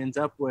know who he ends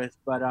up with,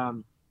 but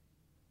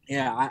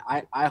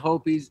I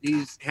hope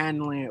he's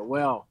handling it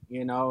well,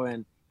 you know,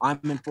 and I'm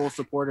in full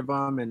support of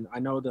him, and I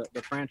know the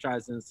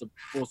franchise is in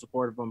full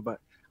support of him, but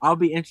I'll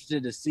be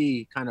interested to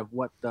see kind of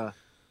what the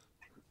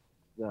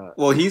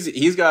well,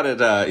 he's got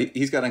it.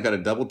 He's got a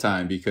double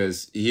time,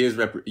 because he is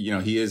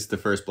he is the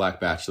first Black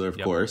Bachelor, of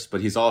course,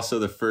 but he's also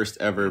the first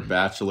ever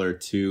Bachelor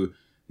to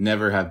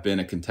never have been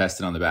a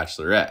contestant on The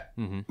Bachelorette,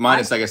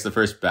 minus I guess the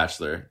first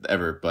Bachelor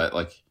ever. But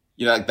like,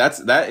 you know, like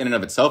that in and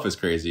of itself is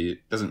crazy.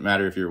 It doesn't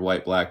matter if you're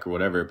white, Black, or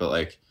whatever, but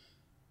like,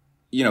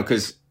 you know,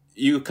 because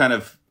you kind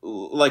of,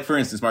 like, for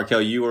instance,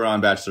 Markel, you were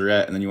on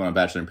Bachelorette and then you went on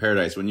Bachelor in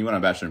Paradise. When you went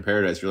on Bachelor in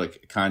Paradise, you're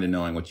like kind of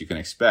knowing what you can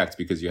expect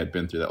because you had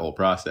been through that whole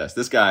process.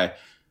 This guy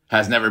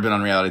has never been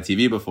on reality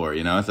TV before,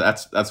 you know.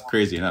 That's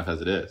crazy enough as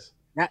it is.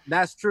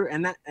 That's true,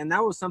 and that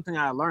was something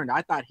I learned.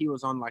 I thought he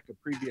was on like a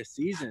previous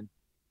season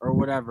or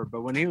whatever,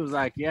 but when he was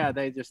like,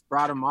 they just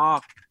brought him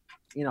off,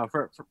 you know,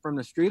 from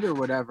the street or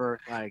whatever,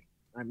 like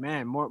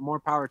man, more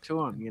power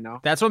to him, you know.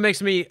 That's what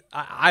makes me.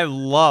 I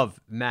love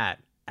Matt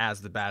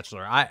as the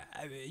Bachelor.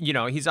 You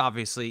know, he's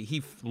obviously,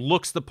 he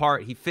looks the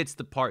part, he fits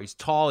the part, he's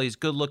tall, he's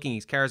good looking,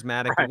 he's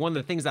charismatic. Right. But one of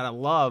the things that I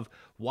love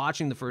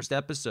watching the first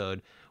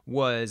episode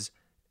was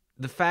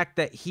the fact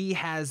that he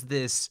has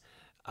this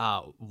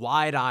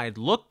wide-eyed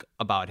look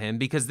about him,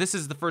 because this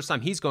is the first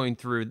time he's going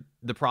through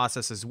the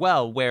process as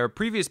well, where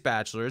previous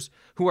Bachelors,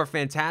 who are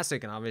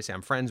fantastic, and obviously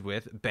I'm friends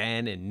with,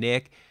 Ben and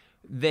Nick,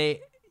 they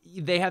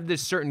have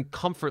this certain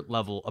comfort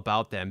level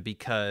about them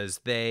because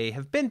they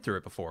have been through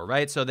it before,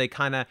 right? So they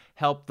kind of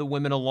help the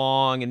women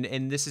along,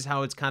 and this is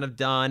how it's kind of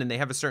done, and they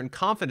have a certain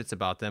confidence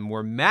about them,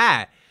 where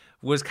Matt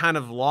was kind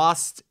of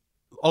lost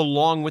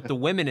along with the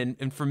women.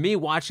 And for me,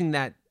 watching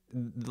that,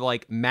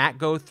 like, Matt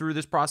go through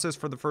this process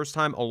for the first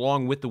time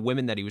along with the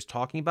women that he was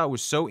talking about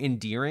was so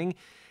endearing.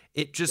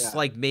 It just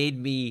like made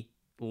me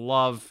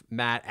love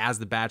Matt as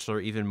the Bachelor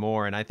even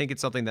more, and I think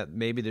it's something that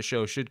maybe the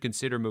show should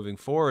consider moving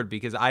forward,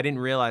 because I didn't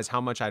realize how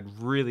much I'd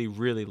really,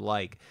 really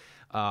like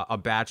a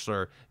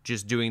Bachelor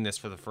just doing this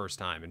for the first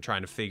time and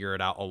trying to figure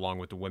it out along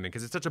with the women,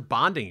 because it's such a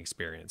bonding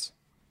experience.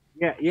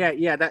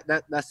 Yeah.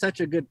 That's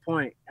such a good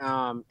point.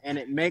 And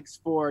it makes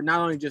for not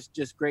only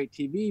just great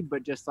TV,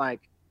 but just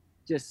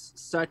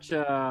such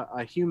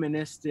a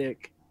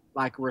humanistic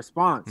like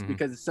response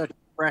because it's such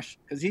fresh.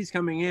 Because he's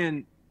coming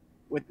in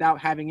without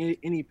having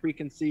any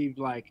preconceived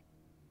like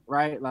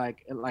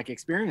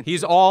experience.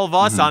 He's all of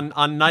us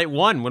on night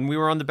one when we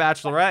were on The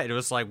Bachelorette. It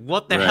was like,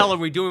 what the hell are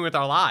we doing with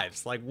our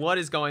lives? Like, what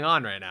is going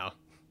on right now?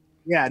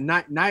 Yeah,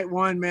 night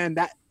one, man.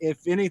 That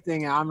if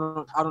anything, I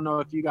don't know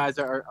if you guys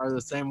are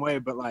the same way,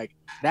 but like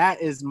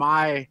that is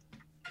my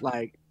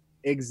like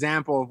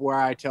example of where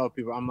I tell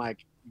people I'm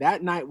like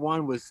that night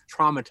one was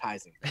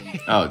traumatizing.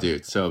 Oh,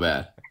 dude, so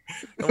bad.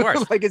 The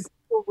worst. Like it's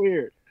so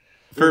weird.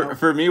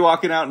 For me,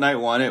 walking out night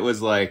one, it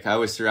was like I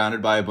was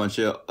surrounded by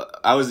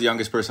I was the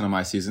youngest person on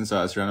my season, so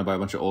I was surrounded by a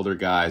bunch of older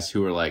guys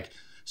who were like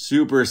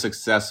super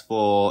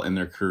successful in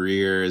their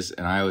careers,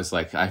 and I was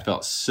like, I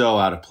felt so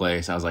out of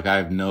place. I was like, I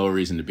have no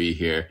reason to be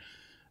here.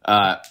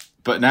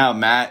 But now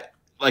Matt,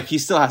 like, he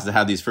still has to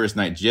have these first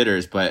night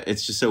jitters, but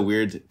it's just so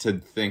weird to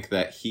think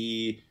that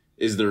he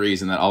is the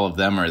reason that all of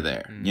them are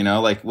there. You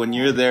know, like when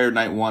you're there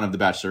night one of The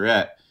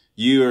Bachelorette,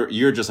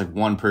 you're just like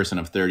one person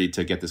of 30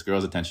 to get this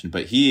girl's attention,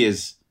 but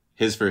his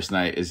first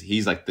night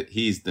he's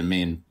the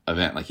main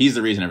event. Like he's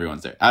the reason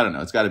everyone's there. I don't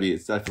know. It's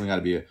definitely got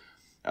to be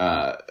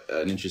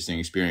an interesting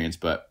experience,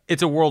 but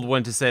it's a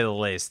whirlwind to say the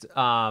least.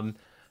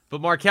 But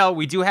Markel,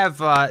 we do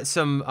have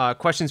some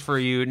questions for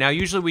you. Now,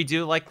 usually we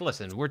do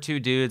listen, we're two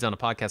dudes on a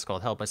podcast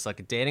called Help I Suck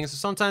at Dating. So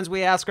sometimes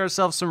we ask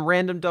ourselves some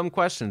random dumb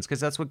questions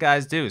because that's what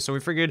guys do. So we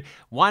figured,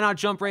 why not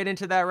jump right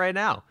into that right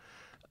now?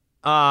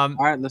 All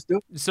right, let's do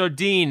it. So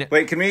Dean,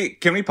 wait, can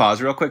we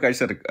pause real quick? I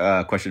just had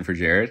a question for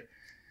Jared.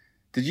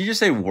 Did you just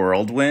say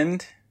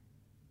whirlwind?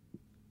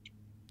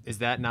 Is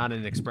that not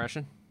an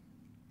expression?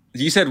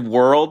 You said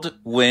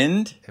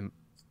whirlwind?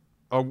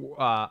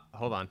 Oh,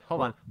 hold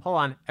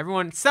on.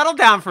 Everyone, settle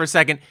down for a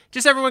second.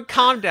 Just everyone,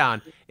 calm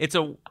down. It's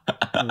a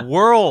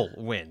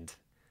whirlwind.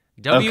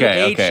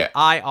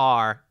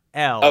 WHIRL.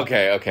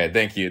 Okay.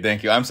 Thank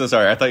you. I'm so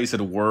sorry. I thought you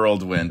said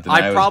whirlwind.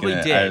 I probably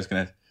did.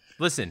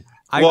 Listen,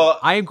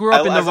 I grew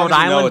up in the Rhode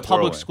Island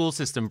public school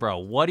system, bro.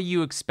 What do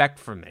you expect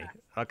from me?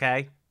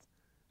 Okay.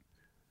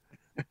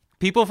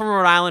 People from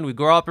Rhode Island, we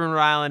grow up in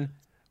Rhode Island.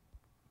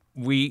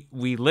 We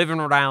live in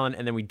Rhode Island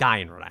and then we die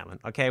in Rhode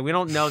Island. Okay, we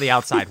don't know the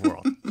outside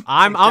world.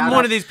 I'm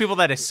one of these people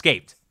that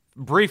escaped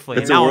briefly.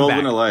 It's a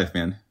whirlwind of life,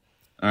 man.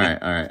 All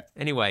right.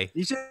 Anyway,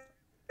 you should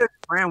have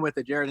ran with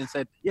it, Jared, and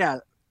said, "Yeah,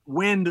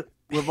 wind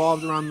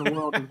revolves around the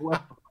world as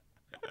well."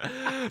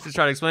 Just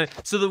try to explain it.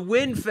 So the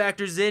wind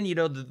factors in. You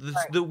know,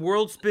 the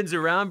world spins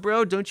around,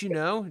 bro. Don't you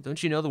know?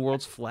 Don't you know the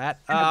world's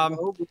flat?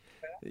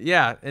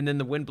 Yeah, and then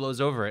the wind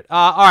blows over it.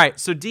 All right.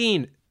 So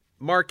Dean.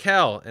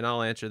 Markel, and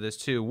I'll answer this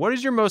too. What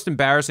is your most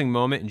embarrassing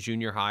moment in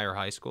junior high or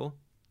high school?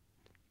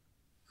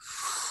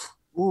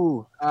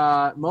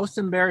 Most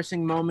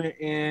embarrassing moment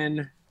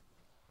in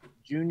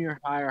junior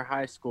high or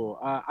high school.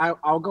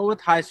 I'll go with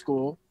high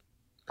school.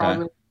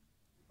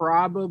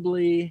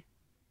 Probably,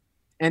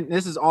 and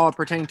this is all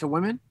pertaining to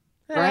women,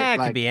 right? It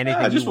could be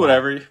anything. Just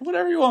whatever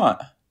you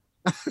want.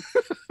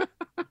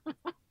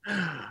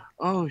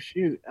 Oh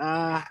shoot,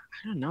 I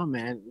don't know,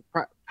 man.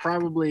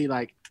 Probably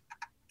like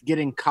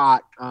getting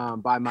caught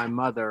by my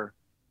mother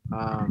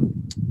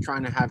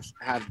trying to have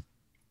trying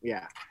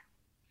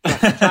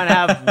to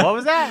have what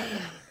was that?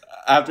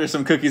 After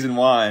some cookies and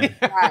wine.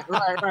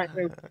 right.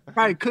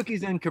 Probably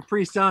cookies and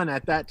Capri Sun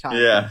at that time.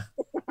 Yeah.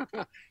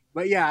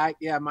 But yeah,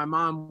 my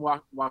mom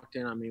walked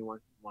in on me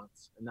once,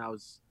 and that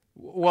was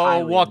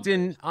walked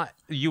in.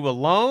 You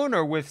alone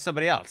or with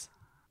somebody else?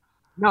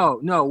 No,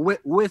 with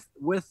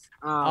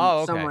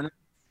someone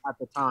at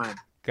the time.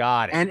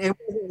 Got it. And it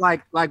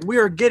wasn't like we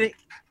were getting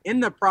in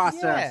the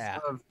process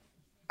of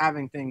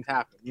having things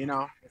happen, you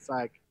know? It's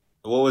like,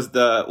 what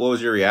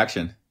was your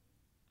reaction?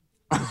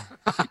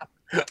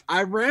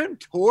 I ran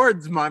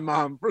towards my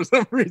mom for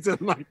some reason.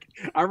 Like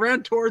I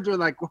ran towards her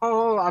like,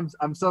 "Whoa,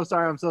 I'm so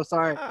sorry. I'm so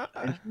sorry."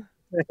 And she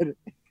said,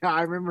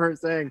 I remember her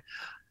saying,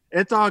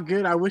 "It's all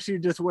good. I wish you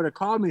just would have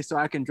called me so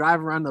I can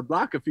drive around the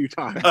block a few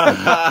times."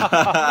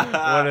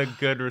 What a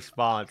good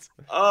response.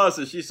 Oh,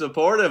 so she's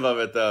supportive of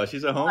it, though.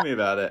 She's a homie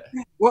about it.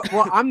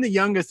 Well, I'm the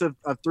youngest of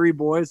three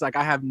boys. Like,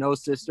 I have no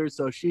sisters,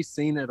 so she's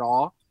seen it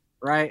all,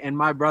 right? And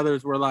my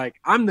brothers were like,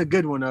 I'm the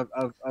good one of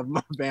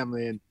my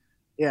family. And,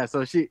 yeah,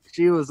 so she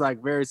was,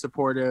 like, very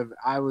supportive.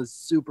 I was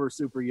super,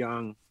 super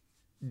young.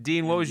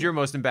 Dean, what was your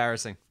most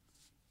embarrassing?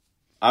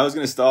 I was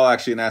going to stall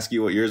actually and ask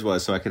you what yours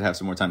was so I could have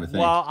some more time to think.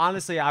 Well,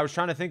 honestly, I was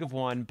trying to think of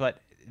one, but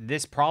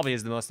this probably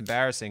is the most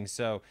embarrassing.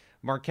 So,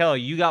 Markel,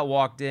 you got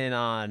walked in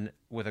on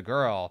with a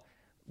girl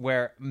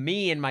where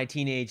me in my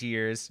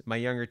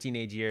younger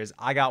teenage years,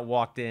 I got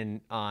walked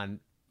in on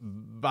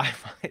by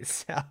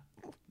myself.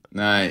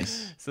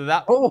 Nice. So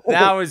that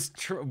was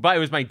true, but it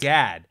was my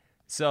dad.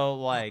 So,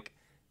 like,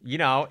 you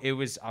know, I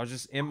was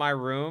just in my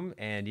room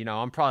and, you know,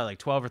 I'm probably like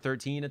 12 or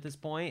 13 at this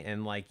point.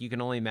 And like, you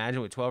can only imagine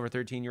what 12 or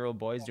 13-year-old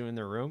boys do in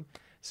their room.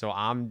 So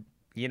I'm,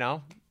 you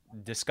know,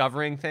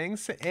 discovering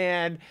things.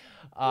 And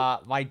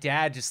my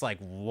dad just like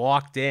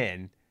walked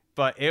in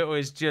but it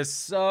was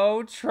just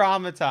so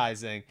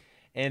traumatizing.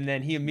 And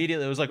then he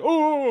immediately was like,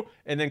 oh,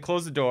 and then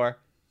closed the door.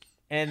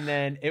 And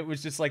then it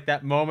was just like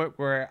that moment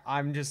where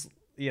I'm just,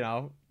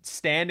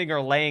 standing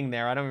or laying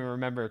there. I don't even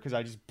remember because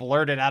I just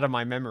blurted out of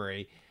my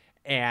memory.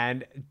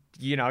 And,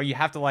 you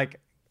have to like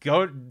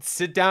go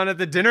sit down at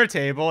the dinner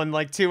table in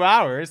like 2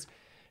 hours.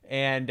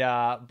 And,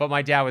 but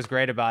my dad was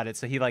great about it.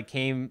 So he like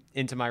came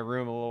into my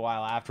room a little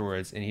while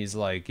afterwards and he's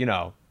like,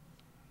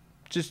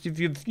 just if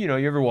you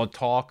ever want to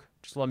talk,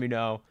 just let me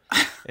know.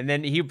 And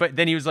then he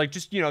was like,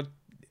 just,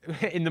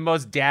 in the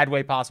most dad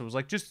way possible, was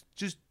like, just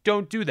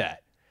don't do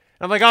that.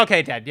 I'm like,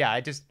 okay, Dad. Yeah,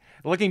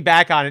 looking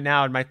back on it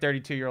now in my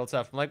 32-year-old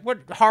self, I'm like, what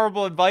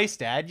horrible advice,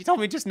 Dad. You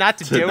told me just not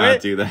to do not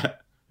it. do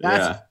that.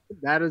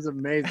 That is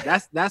amazing.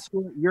 That's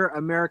your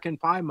American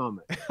Pie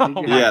moment.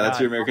 That's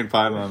your American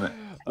Pie moment.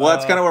 Well,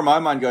 that's kind of where my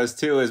mind goes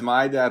too. Is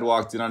my dad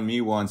walked in on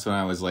me once when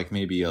I was like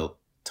maybe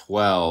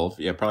 12.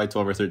 Yeah, probably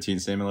 12 or 13,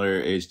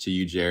 similar age to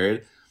you,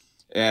 Jared.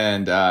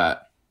 And I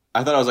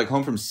thought I was like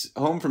home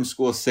from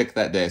school sick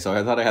that day, so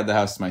I thought I had the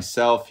house to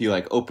myself. He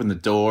like opened the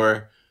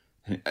door.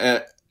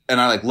 And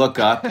I like look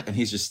up and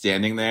he's just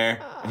standing there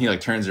and he like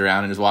turns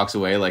around and just walks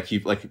away like he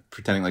like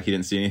pretending like he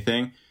didn't see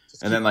anything.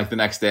 And then like the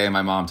next day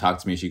my mom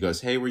talked to me. She goes,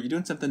 "Hey, were you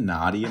doing something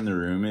naughty in the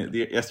room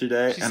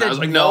yesterday?" And I was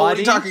like, "No, what are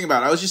you talking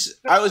about? I was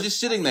just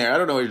sitting there. I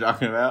don't know what you're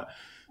talking about."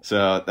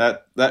 So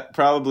that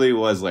probably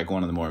was like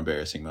one of the more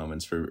embarrassing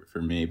moments for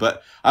me.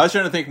 But I was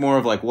trying to think more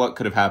of like what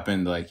could have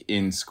happened like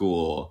in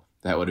school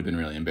that would have been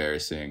really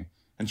embarrassing.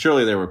 And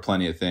surely there were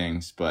plenty of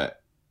things,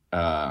 but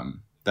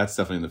that's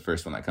definitely the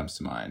first one that comes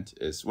to mind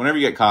is whenever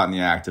you get caught in the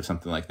act of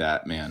something like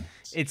that, man.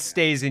 It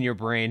stays in your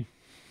brain.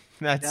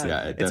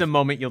 It's a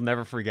moment you'll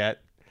never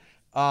forget.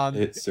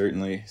 It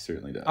certainly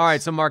does. All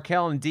right, so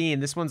Markel and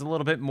Dean, this one's a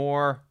little bit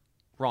more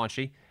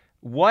raunchy.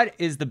 What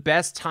is the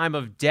best time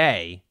of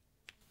day,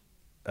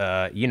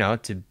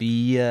 to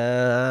be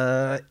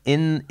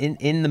in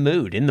the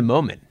mood, in the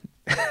moment?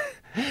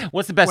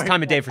 What's the best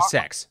time of day for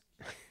sex?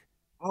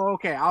 Oh,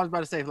 okay. I was about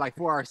to say like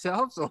for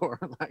ourselves or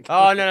like.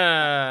 Oh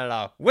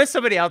no! With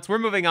somebody else. We're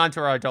moving on to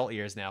our adult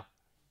years now.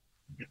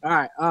 All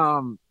right.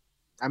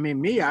 I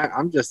mean, me,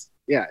 I'm just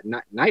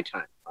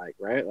nighttime. Like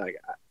right. Like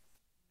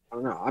I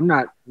don't know. I'm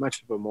not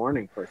much of a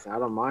morning person. I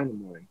don't mind the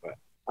morning, but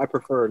I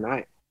prefer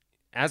night.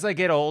 As I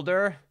get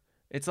older,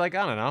 it's like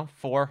I don't know,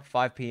 4,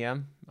 5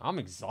 p.m. I'm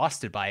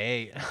exhausted by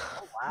 8.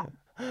 Oh, wow.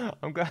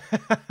 I'm good.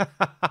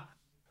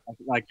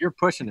 Like you're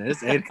pushing it.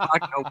 It's 8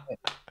 o'clock. No way.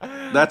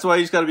 That's why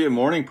you just got to be a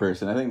morning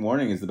person. I think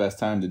morning is the best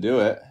time to do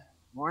it.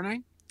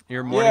 Morning?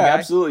 You're a morning guy?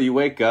 Absolutely. You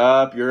wake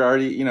up. You're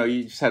already,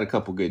 you just had a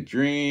couple good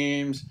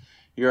dreams.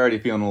 You're already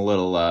feeling a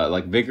little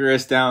like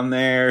vigorous down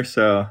there.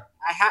 So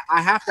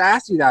I have to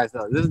ask you guys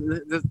though.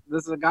 This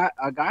is a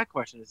guy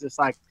question. It's just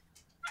like,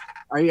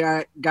 are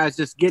you guys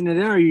just getting it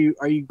in?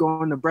 Are you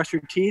going to brush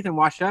your teeth and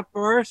wash up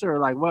first, or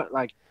like what?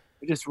 Like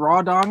just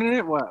raw dogging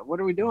it? What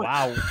are we doing?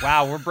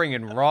 Wow, we're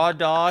bringing raw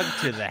dog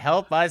to the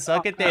Help I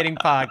Suck at Dating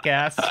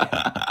podcast.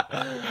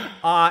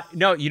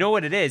 No, you know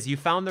what it is? You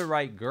found the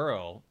right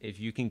girl if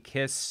you can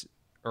kiss,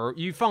 or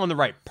you found the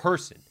right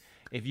person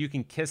if you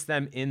can kiss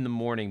them in the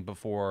morning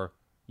before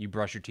you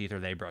brush your teeth or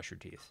they brush your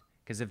teeth.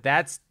 Because if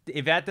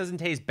that doesn't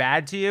taste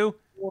bad to you,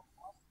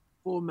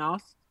 full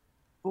mouth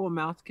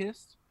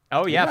kiss.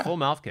 Oh yeah, full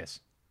mouth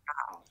kiss.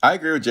 I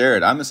agree with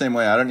Jared. I'm the same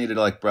way. I don't need to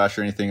like brush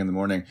or anything in the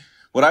morning.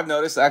 What I've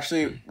noticed,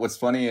 actually, what's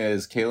funny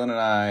is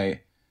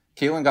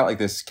Kaylin got like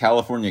this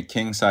California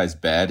king size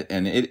bed,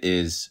 and it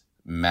is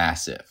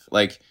massive.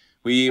 Like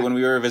when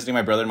we were visiting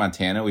my brother in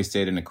Montana, we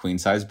stayed in a queen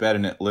size bed,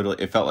 and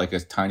it felt like a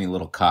tiny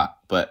little cot.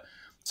 But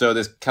so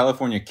this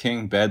California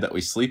king bed that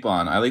we sleep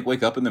on, I like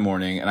wake up in the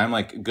morning and I'm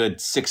like a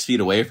good 6 feet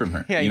away from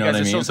her. Yeah, you know what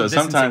I mean? So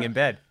sometimes in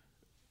bed,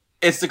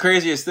 it's the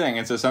craziest thing.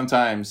 And so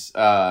sometimes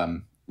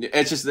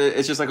it's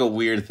just like a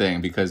weird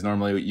thing because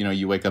normally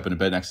you wake up in a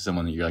bed next to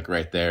someone and you're like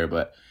right there,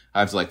 but I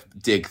have to like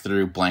dig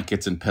through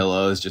blankets and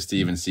pillows just to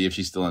even see if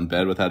she's still in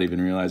bed without even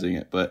realizing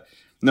it. But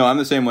no, I'm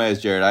the same way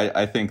as Jared.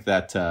 I think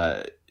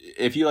that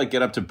if you like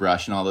get up to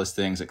brush and all those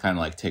things, it kind of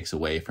like takes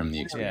away from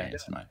the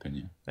experience, in my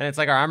opinion. And it's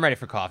like, all right, I'm ready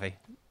for coffee.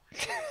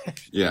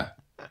 Yeah.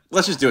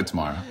 Let's just do it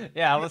tomorrow.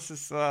 Yeah,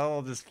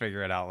 we'll just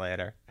figure it out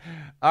later.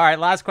 All right,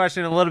 last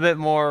question, a little bit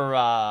more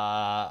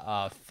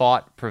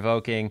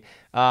thought-provoking.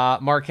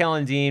 Markel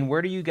and Dean,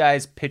 where do you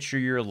guys picture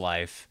your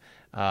life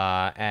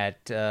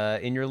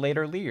in your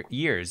later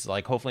years?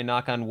 Like, hopefully,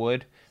 knock on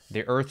wood,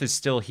 the earth is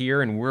still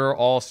here and we're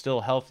all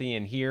still healthy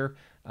and here.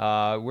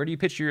 Where do you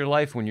picture your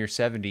life when you're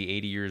 70,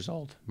 80 years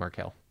old,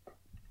 Markel?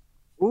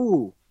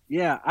 Ooh,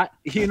 yeah.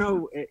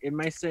 It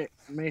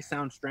may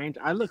sound strange.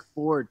 I look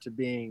forward to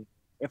being,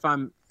 if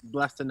I'm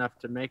blessed enough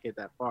to make it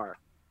that far,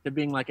 to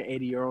being like an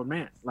 80-year-old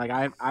man. Like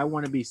I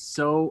want to be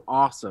so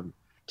awesome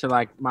to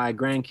like my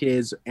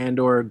grandkids and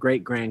or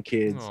great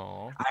grandkids.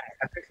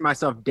 I picture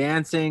myself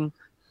dancing,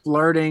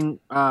 flirting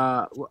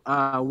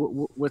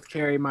with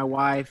Carrie, my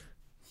wife,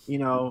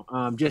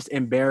 just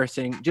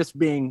embarrassing, just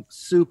being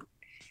super.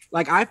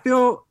 Like I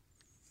feel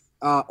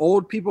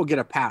old people get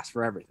a pass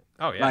for everything.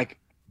 Oh yeah. Like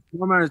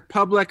no matter it's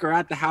public or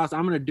at the house,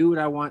 I'm gonna do what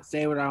I want,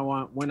 say what I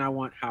want, when I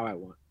want, how I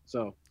want.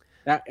 So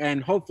that,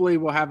 and hopefully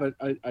we'll have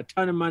a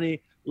ton of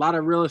money, a lot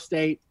of real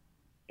estate,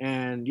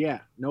 and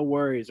no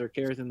worries or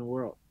cares in the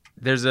world.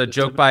 There's a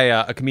joke by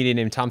a comedian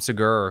named Tom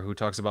Segura who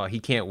talks about he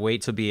can't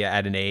wait to be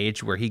at an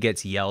age where he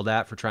gets yelled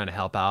at for trying to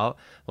help out.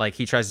 Like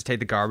he tries to take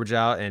the garbage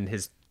out and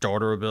his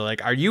daughter will be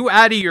like, "Are you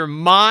out of your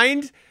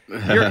mind?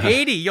 You're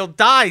 80. You'll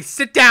die.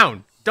 Sit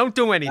down. Don't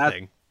do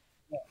anything."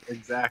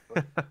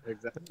 Exactly.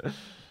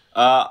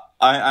 I'm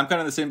kind of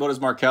in the same boat as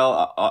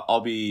Markel.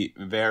 I'll be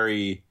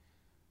very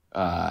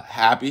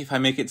happy if I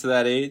make it to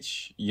that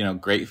age.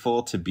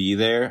 Grateful to be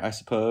there, I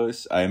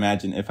suppose. I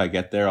imagine if I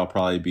get there, I'll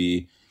probably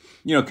be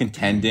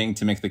contending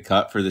to make the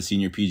cut for the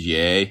senior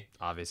PGA.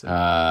 Obviously.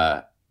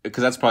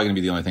 Because that's probably going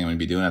to be the only thing I'm going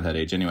to be doing at that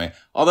age anyway.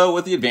 Although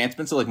with the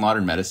advancements of like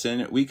modern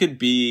medicine, we could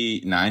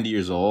be 90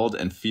 years old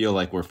and feel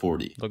like we're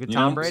 40. Look at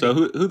Tom Brady. So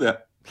who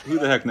the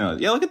heck knows?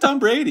 Yeah, look at Tom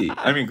Brady.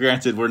 I mean,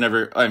 granted,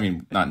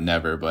 not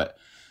never, but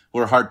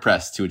we're hard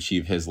pressed to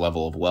achieve his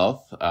level of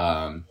wealth.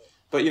 But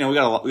we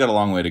got a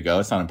long way to go.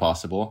 It's not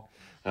impossible.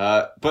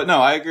 But no,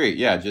 I agree.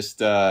 Yeah, just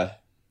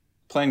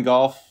playing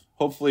golf.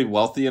 Hopefully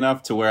wealthy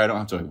enough to where I don't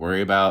have to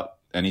worry about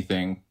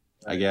anything,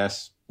 I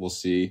guess. We'll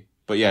see.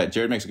 But yeah,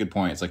 Jared makes a good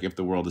point. It's like if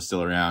the world is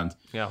still around.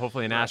 Yeah,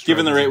 hopefully an asteroid.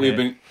 Given the rate we've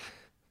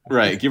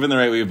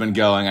been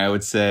going, I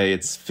would say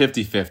it's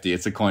 50-50.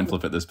 It's a coin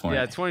flip at this point.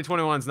 Yeah,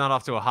 2021 is not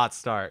off to a hot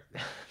start.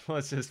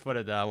 Let's just put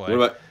it that way.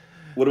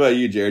 What about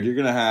you, Jared? You're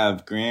going to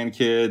have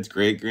grandkids,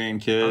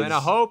 great-grandkids. I mean,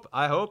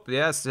 I hope,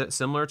 yes,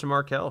 similar to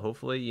Markel.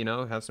 Hopefully,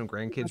 have some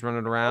grandkids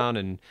running around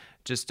and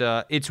just,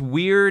 it's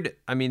weird.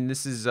 I mean,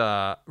 this is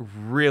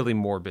really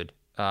morbid,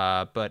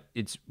 but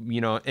it's,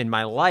 in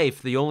my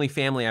life, the only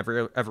family I've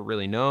ever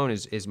really known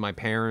is my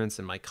parents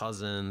and my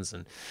cousins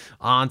and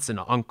aunts and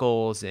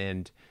uncles.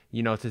 And,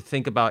 to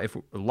think about if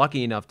we're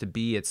lucky enough to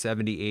be at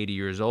 70, 80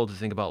 years old, to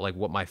think about like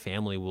what my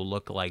family will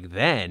look like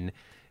then,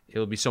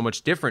 it'll be so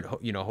much different.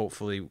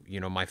 Hopefully,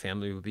 my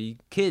family will be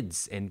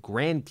kids and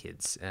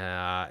grandkids.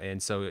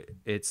 And so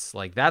it's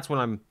like, that's what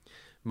I'm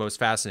most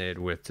fascinated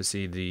with, to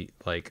see the,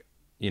 like,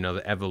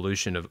 the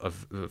evolution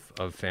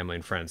of family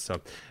and friends.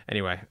 So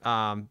anyway,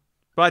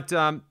 but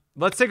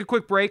let's take a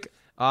quick break.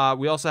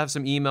 We also have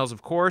some emails,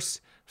 of course,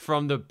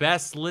 from the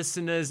best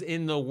listeners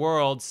in the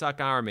world,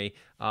 Suck Army.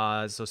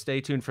 So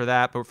stay tuned for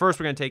that. But first,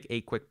 we're going to take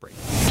a quick break.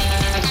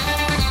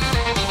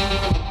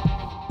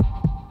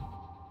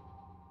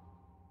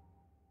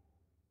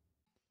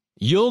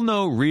 You'll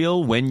know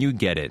real when you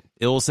get it.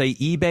 It'll say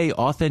eBay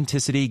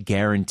Authenticity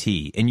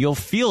Guarantee, and you'll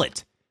feel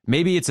it.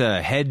 Maybe it's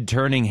a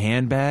head-turning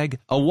handbag,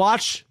 a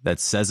watch that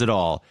says it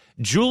all,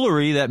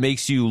 jewelry that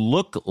makes you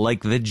look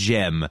like the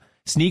gem,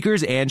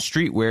 sneakers and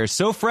streetwear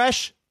so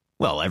fresh,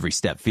 well, every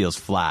step feels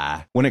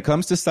fly. When it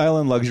comes to style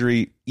and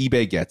luxury,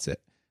 eBay gets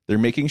it. They're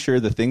making sure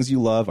the things you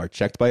love are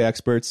checked by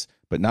experts,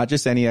 but not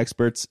just any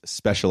experts,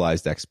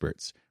 specialized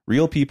experts.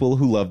 Real people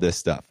who love this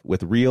stuff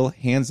with real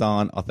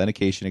hands-on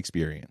authentication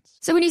experience.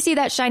 So when you see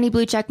that shiny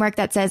blue check mark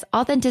that says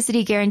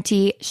Authenticity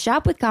Guarantee,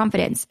 shop with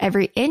confidence.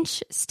 Every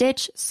inch,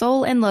 stitch,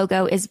 sole, and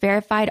logo is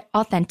verified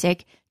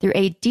authentic through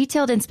a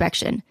detailed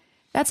inspection.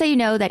 That's how you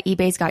know that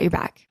eBay's got your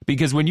back.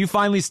 Because when you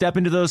finally step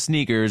into those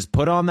sneakers,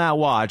 put on that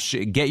watch,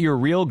 get your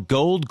real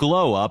gold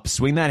glow up,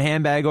 swing that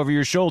handbag over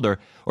your shoulder,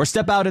 or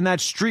step out in that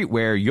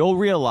streetwear, you'll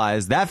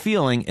realize that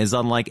feeling is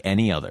unlike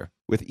any other.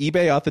 With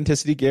eBay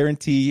Authenticity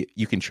Guarantee,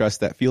 you can trust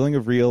that feeling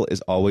of real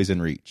is always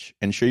in reach.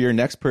 Ensure your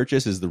next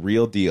purchase is the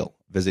real deal.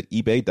 Visit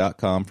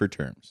ebay.com for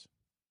terms.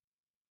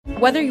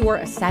 Whether you're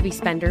a savvy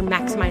spender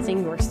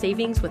maximizing your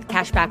savings with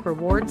cashback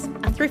rewards,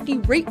 a thrifty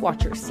rate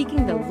watcher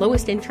seeking the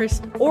lowest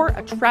interest, or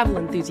a travel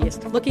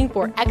enthusiast looking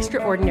for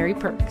extraordinary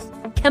perks,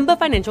 Kemba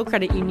Financial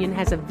Credit Union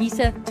has a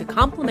visa to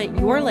complement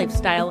your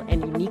lifestyle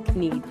and unique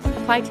needs.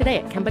 Apply today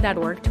at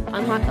Kemba.org to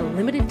unlock a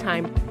limited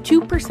time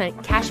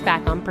 2% cash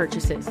back on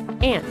purchases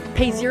and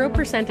pay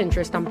 0%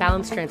 interest on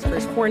balance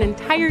transfers for an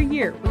entire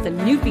year with a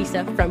new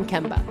visa from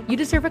Kemba. You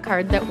deserve a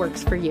card that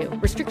works for you.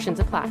 Restrictions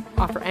apply.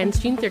 Offer ends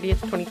June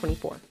 30th,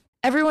 2024.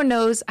 Everyone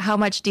knows how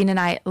much Dean and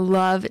I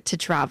love to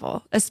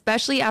travel,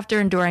 especially after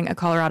enduring a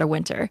Colorado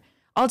winter.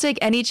 I'll take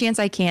any chance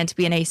I can to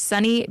be in a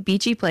sunny,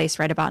 beachy place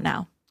right about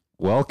now.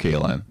 Well,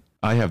 Kaylin,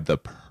 I have the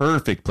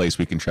perfect place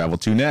we can travel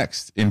to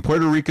next. In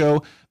Puerto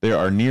Rico, there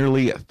are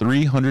nearly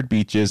 300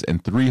 beaches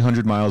and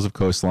 300 miles of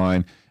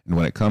coastline. And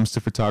when it comes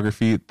to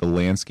photography, the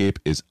landscape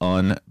is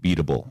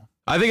unbeatable.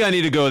 I think I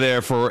need to go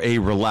there for a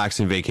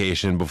relaxing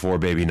vacation before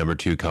baby number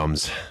 2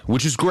 comes,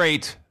 which is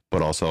great,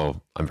 but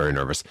also I'm very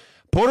nervous.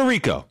 Puerto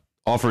Rico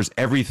offers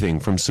everything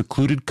from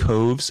secluded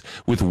coves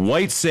with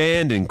white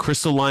sand and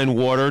crystalline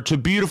water to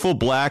beautiful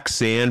black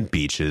sand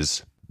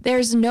beaches.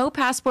 There's no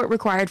passport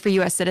required for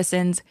U.S.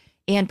 citizens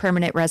and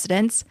permanent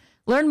residents.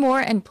 Learn more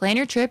and plan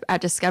your trip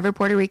at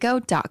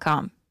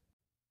discoverpuertorico.com.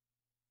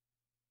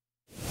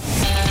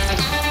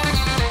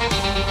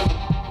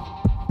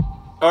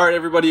 All right,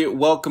 everybody,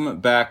 welcome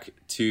back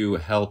to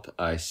Help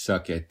I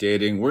Suck at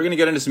Dating. We're going to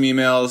get into some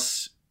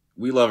emails.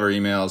 We love our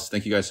emails.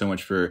 Thank you guys so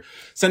much for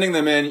sending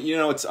them in. You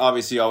know, it's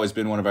obviously always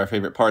been one of our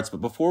favorite parts. But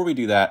before we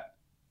do that,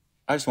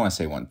 I just want to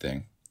say one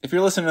thing. If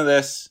you're listening to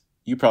this,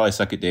 you probably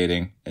suck at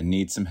dating and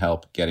need some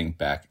help getting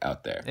back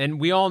out there. And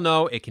we all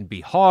know it can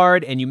be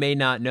hard, and you may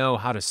not know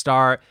how to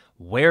start,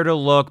 where to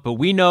look, but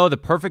we know the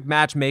perfect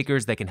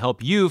matchmakers that can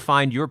help you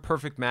find your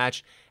perfect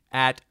match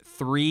at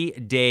 3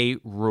 Day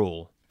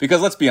Rule.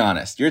 Because let's be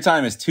honest, your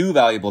time is too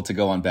valuable to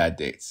go on bad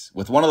dates.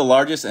 With one of the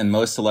largest and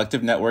most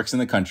selective networks in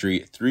the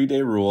country, 3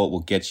 Day Rule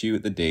will get you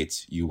the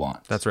dates you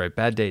want. That's right.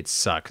 Bad dates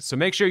suck. So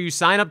make sure you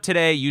sign up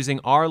today using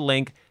our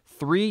link,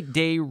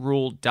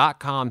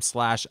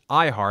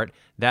 3dayrule.com/iHeart.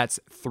 That's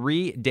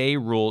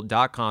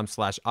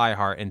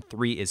 3dayrule.com/iHeart, and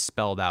 3 is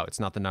spelled out. It's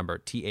not the number,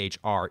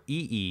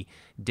 THREE,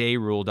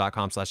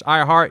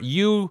 dayrule.com/iHeart.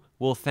 You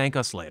will thank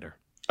us later.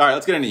 All right,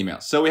 let's get an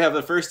email. So we have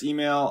the first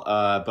email,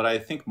 but I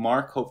think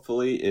Mark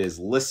hopefully is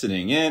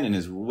listening in and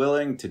is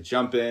willing to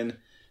jump in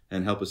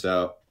and help us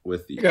out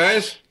with the... Hey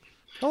guys.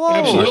 Hello.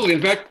 Absolutely.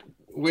 In fact,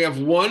 we have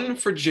one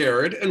for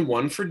Jared and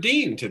one for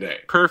Dean today.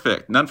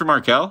 Perfect. None for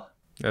Markel?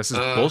 This is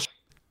bullshit.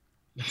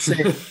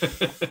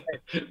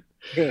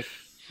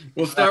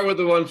 We'll start with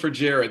the one for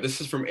Jared. This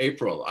is from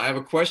April. I have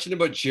a question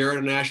about Jared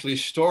and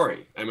Ashley's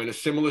story. I'm in a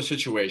similar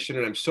situation,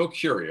 and I'm so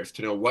curious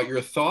to know what your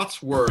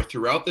thoughts were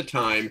throughout the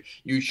time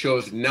you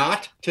chose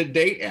not to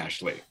date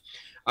Ashley.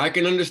 I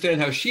can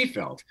understand how she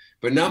felt,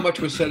 but not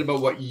much was said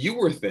about what you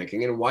were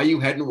thinking and why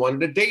you hadn't wanted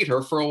to date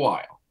her for a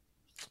while.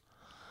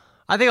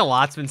 I think a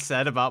lot's been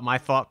said about my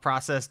thought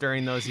process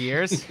during those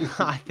years.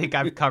 I think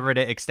I've covered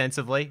it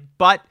extensively.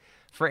 But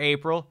for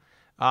April,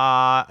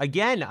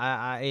 again,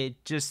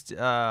 it just...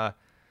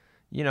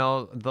 you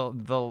know,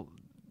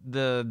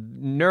 the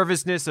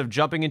nervousness of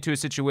jumping into a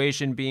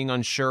situation, being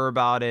unsure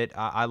about it.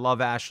 I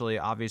love Ashley,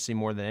 obviously,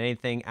 more than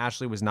anything.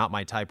 Ashley was not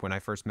my type when I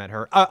first met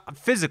her.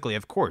 Physically,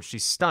 of course,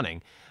 she's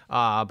stunning.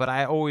 But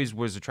I always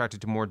was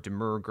attracted to more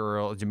demure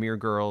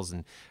girls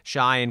and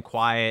shy and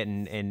quiet.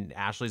 And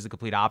Ashley's the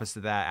complete opposite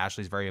of that.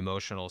 Ashley's very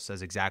emotional,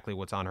 says exactly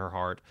what's on her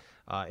heart.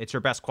 It's her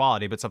best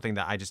quality, but something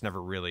that I just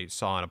never really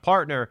saw in a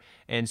partner.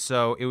 And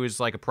so it was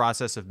like a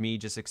process of me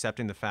just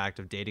accepting the fact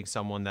of dating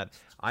someone that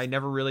I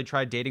never really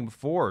tried dating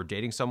before,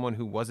 dating someone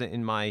who wasn't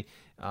in my,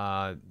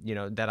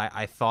 that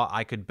I thought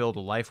I could build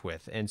a life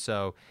with. And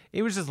so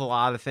it was just a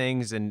lot of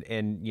things.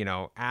 And you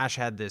know, Ash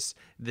had this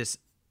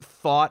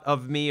thought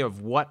of me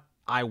of what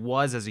I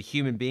was as a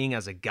human being,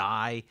 as a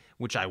guy,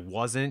 which I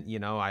wasn't. You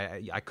know,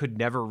 I could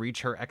never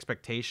reach her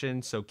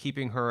expectations. So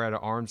keeping her at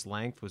arm's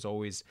length was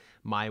always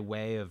my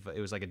way of, it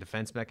was like a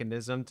defense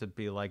mechanism to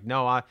be like,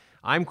 no,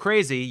 I'm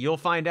crazy. You'll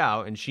find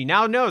out. And she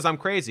now knows I'm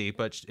crazy,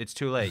 but it's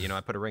too late. You know,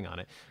 I put a ring on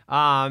it.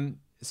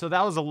 So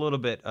that was a little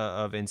bit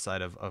of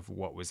insight of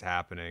what was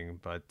happening.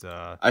 But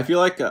I feel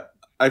like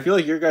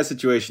your guys'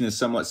 situation is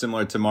somewhat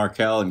similar to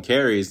Markel and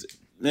Carrie's,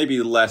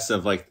 maybe less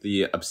of like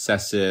the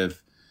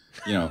obsessive,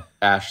 you know,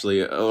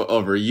 Ashley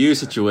over you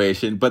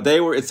situation, but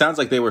it sounds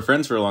like they were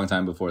friends for a long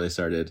time before they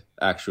started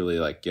actually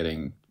like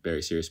getting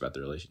very serious about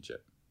the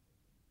relationship.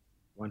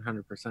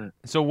 100%.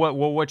 So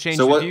what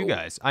changed with you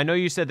guys? I know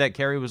you said that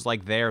Carrie was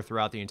like there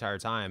throughout the entire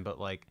time, but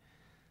like,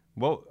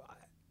 what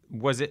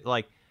was it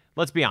like?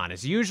 Let's be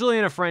honest. Usually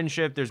in a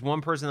friendship, there's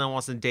one person that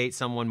wants to date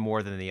someone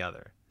more than the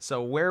other.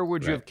 So where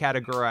would you have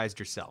categorized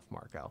yourself,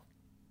 Markel?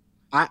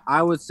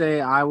 I would say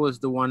I was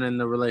the one in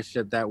the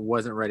relationship that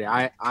wasn't ready.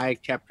 I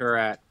kept her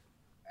at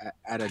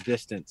a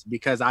distance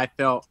because I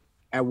felt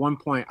at one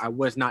point I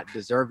was not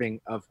deserving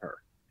of her.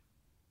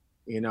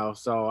 You know,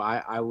 so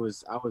I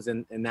was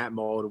in that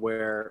mode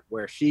where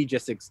she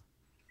just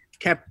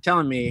kept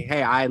telling me,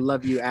 hey, I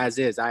love you as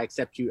is. I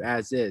accept you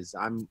as is.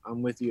 I'm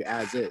with you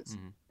as is.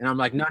 Mm-hmm. And I'm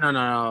like,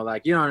 no.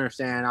 Like, you don't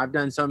understand. I've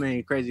done so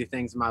many crazy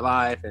things in my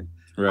life, and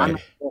I'm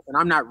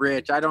not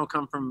rich. I don't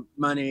come from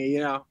money, you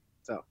know.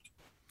 So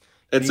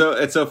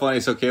it's so funny.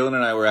 So Kaylin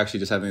and I were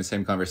actually just having the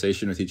same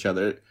conversation with each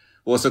other.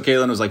 Well, so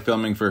Kaylin was like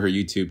filming for her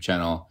YouTube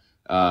channel,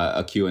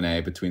 a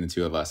Q&A between the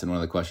two of us. And one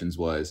of the questions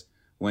was,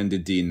 when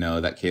did Dean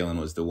know that Kaylin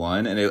was the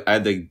one? And I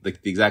had the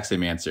exact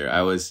same answer.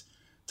 I was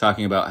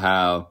talking about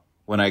how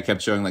when I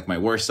kept showing like my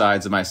worst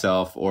sides of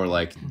myself or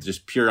like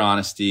just pure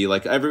honesty,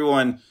 like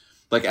everyone,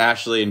 like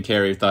Ashley and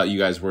Carrie thought you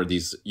guys were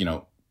these, you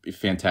know,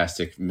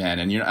 fantastic men.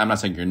 And I'm not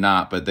saying you're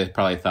not, but they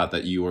probably thought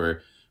that you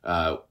were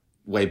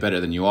way better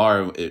than you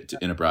are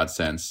in a broad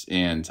sense.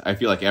 And I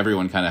feel like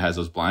everyone kind of has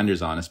those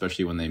blinders on,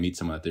 especially when they meet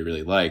someone that they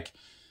really like.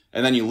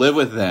 And then you live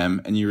with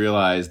them and you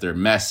realize they're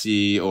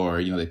messy,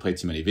 or, you know, they play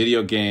too many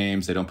video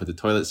games. They don't put the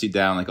toilet seat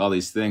down, like all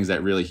these things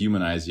that really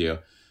humanize you.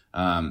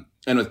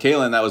 And with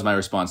Kaylin, that was my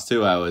response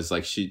too. I was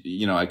like,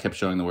 I kept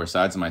showing the worst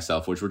sides of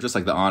myself, which were just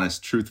like the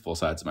honest, truthful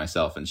sides of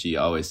myself. And she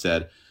always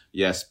said,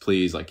 yes,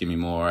 please, like, give me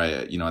more.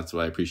 That's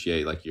what I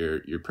appreciate. Like,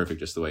 you're perfect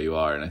just the way you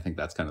are. And I think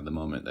that's kind of the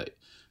moment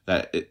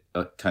that it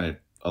kind of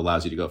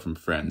allows you to go from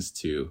friends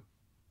to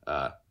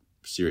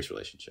serious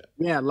relationship.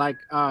 Yeah, like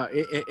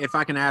if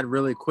I can add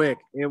really quick,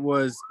 it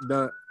was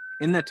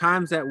in the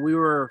times that we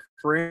were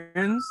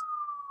friends,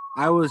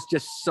 I was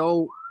just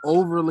so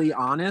overly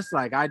honest.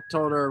 Like I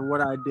told her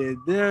what I did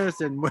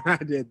this and when I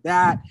did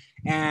that,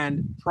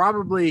 and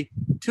probably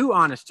too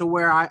honest to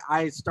where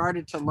I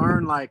started to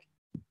learn like,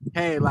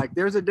 hey, like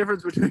there's a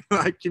difference between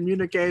like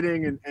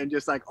communicating and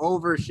just like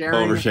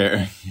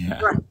oversharing.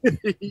 Yeah.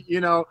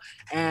 You know,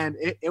 and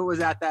it was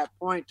at that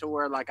point to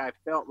where like I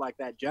felt like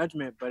that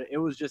judgment, but it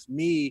was just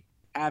me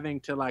having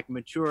to like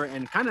mature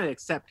and kind of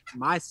accept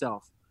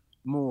myself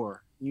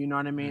more, you know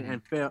what I mean?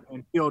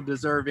 And feel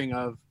deserving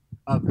of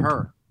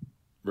her.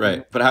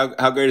 Right. But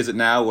how great is it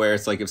now where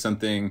it's like if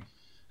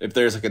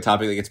there's like a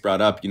topic that gets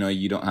brought up, you know,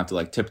 you don't have to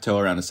like tiptoe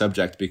around a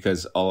subject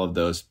because all of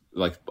those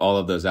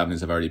avenues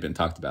have already been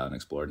talked about and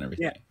explored and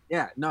everything.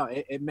 Yeah. No,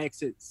 it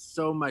makes it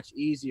so much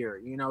easier,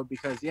 you know,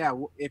 because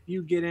if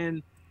you get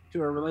into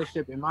a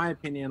relationship, in my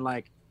opinion,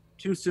 like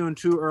too soon,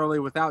 too early,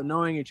 without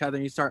knowing each other,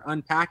 and you start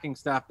unpacking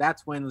stuff,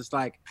 that's when it's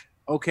like,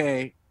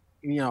 okay,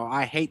 you know,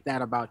 I hate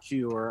that about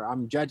you, or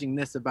I'm judging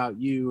this about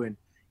you. And,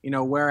 you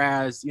know,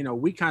 whereas, you know,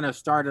 we kind of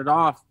started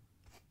off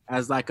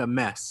as like a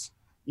mess,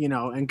 you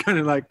know, and kind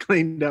of like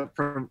cleaned up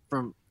from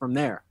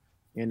there,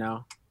 you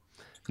know.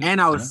 And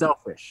I was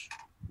selfish,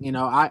 you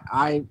know.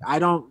 I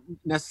don't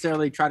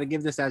necessarily try to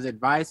give this as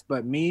advice,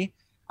 but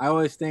I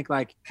always think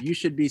like you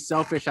should be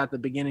selfish at the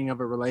beginning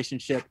of a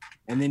relationship,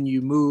 and then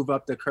you move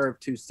up the curve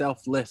to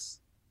selfless.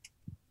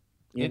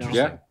 You know,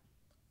 yeah,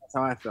 that's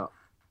how I felt,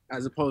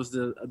 as opposed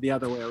to the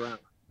other way around.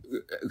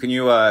 Can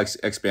you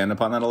expand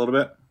upon that a little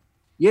bit?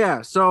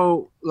 Yeah.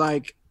 So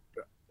like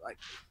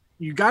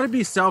you got to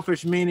be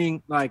selfish,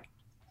 meaning like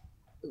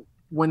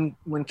when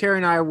Carrie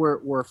and I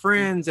were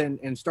friends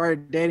and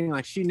started dating,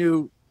 like she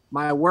knew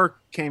my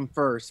work came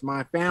first,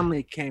 my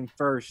family came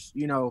first,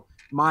 you know,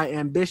 my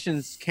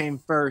ambitions came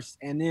first.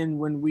 And then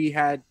when we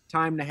had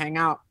time to hang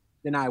out,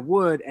 then I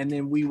would, and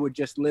then we would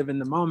just live in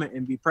the moment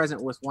and be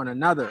present with one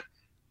another.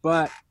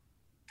 But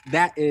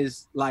that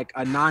is like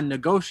a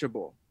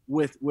non-negotiable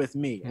with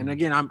me. And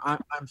again,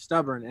 I'm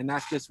stubborn, and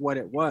that's just what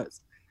it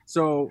was.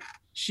 So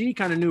she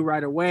kind of knew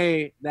right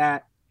away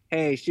that,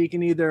 hey, she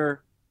can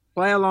either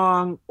play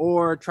along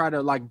or try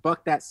to like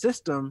buck that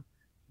system.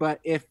 But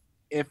if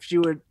she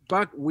would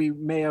buck, we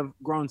may have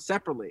grown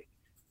separately.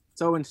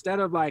 So instead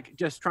of like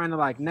just trying to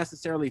like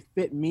necessarily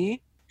fit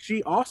me,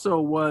 she also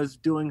was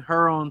doing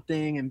her own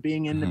thing and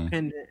being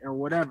independent or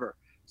whatever.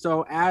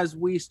 So as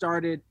we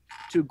started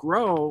to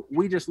grow,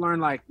 we just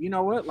learned like, you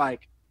know what,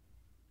 like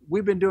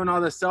we've been doing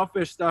all this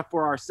selfish stuff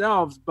for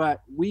ourselves,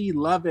 but we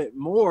love it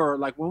more.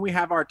 Like when we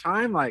have our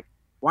time, like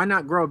why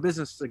not grow a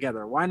business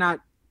together? Why not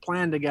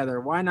plan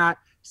together? Why not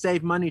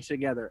save money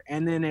together?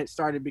 And then it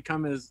started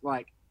becoming as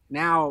like,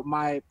 now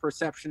my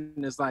perception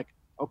is like,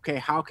 okay,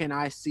 how can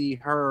I see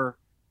her,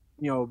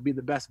 you know, be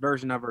the best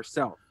version of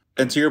herself?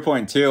 And to your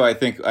point too, I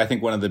think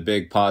one of the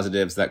big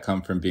positives that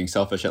come from being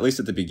selfish, at least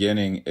at the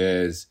beginning,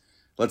 is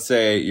let's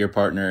say your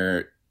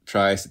partner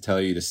tries to tell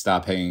you to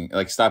stop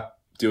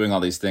doing all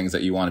these things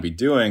that you want to be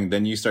doing,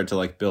 then you start to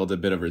like build a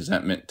bit of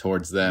resentment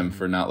towards them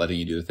for not letting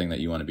you do the thing that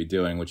you want to be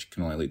doing, which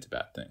can only lead to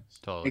bad things.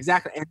 Totally.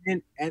 Exactly.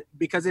 And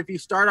because if you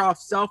start off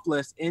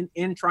selfless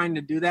in trying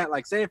to do that,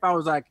 like say if I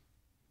was like,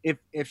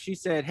 if she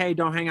said, hey,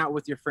 don't hang out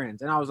with your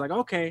friends, and I was like,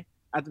 okay,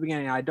 at the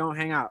beginning, I don't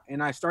hang out,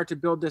 and I start to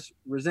build this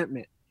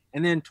resentment,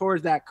 and then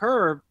towards that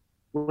curve,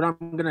 what I'm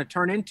going to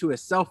turn into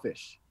is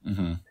selfish.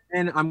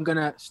 And I'm going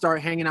to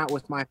start hanging out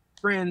with my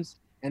friends.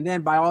 And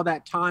then by all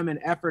that time and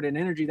effort and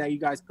energy that you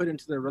guys put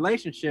into the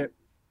relationship,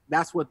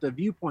 that's what the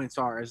viewpoints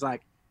are. Is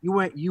like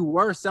you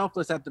were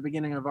selfless at the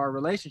beginning of our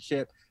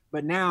relationship,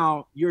 but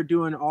now you're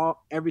doing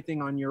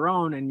everything on your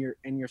own, and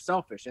you're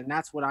selfish. And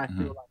that's what I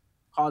feel like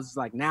causes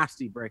like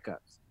nasty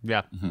breakups.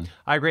 Yeah,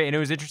 I agree. And it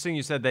was interesting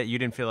you said that you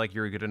didn't feel like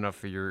you were good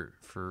enough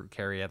for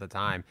Carrie at the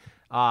time,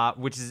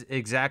 which is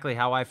exactly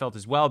how I felt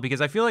as well,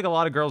 because I feel like a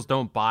lot of girls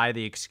don't buy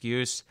the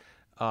excuse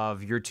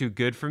of you're too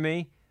good for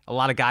me. A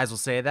lot of guys will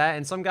say that,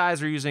 and some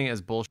guys are using it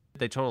as bullshit.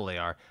 They totally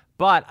are.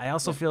 But I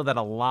also feel that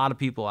a lot of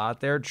people out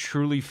there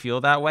truly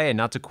feel that way. And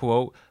not to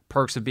quote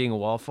Perks of Being a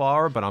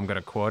Wallflower, but I'm going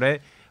to quote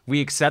it.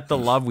 We accept the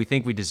love we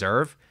think we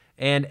deserve.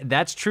 And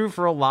that's true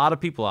for a lot of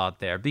people out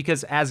there,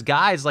 because as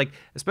guys, like,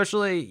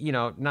 especially, you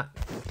know, not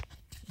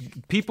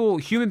people,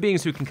 human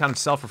beings who can kind of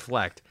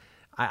self-reflect.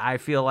 I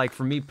feel like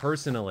for me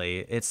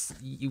personally, it's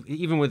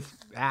even with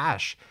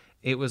Ash,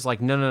 it was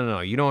like,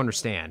 no, you don't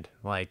understand.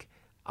 Like,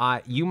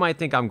 you might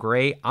think I'm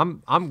great.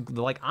 I'm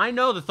like, I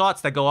know the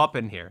thoughts that go up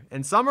in here,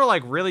 and some are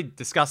like really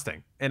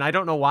disgusting, and I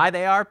don't know why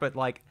they are, but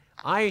like,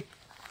 I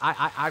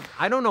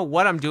don't know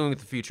what I'm doing with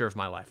the future of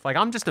my life. Like,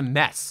 I'm just a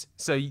mess.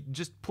 So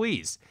just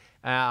please.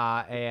 So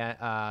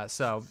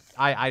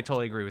I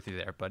totally agree with you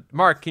there. But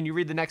Mark, can you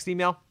read the next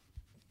email?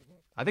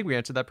 I think we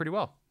answered that pretty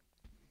well.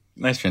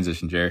 Nice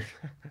transition, Jerry.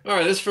 All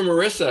right, this is from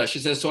Marissa. She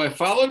says, so I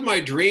followed my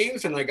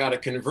dreams and I got a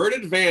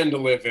converted van to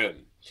live in.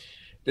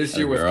 This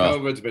year with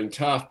COVID, it's been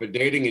tough, but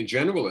dating in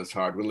general is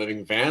hard when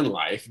living van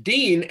life.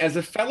 Dean, as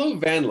a fellow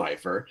van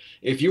lifer,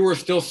 if you were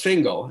still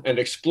single and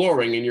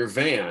exploring in your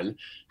van,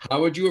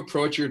 how would you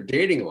approach your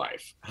dating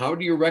life? How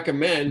do you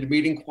recommend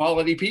meeting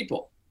quality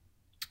people?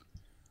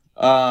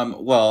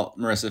 Well,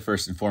 Marissa,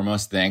 first and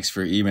foremost, thanks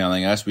for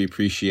emailing us. We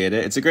appreciate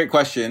it. It's a great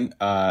question.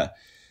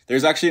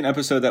 There's actually an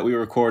episode that we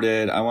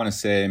recorded, I want to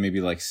say maybe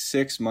like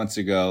 6 months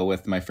ago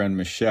with my friend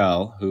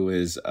Michelle, who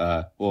is,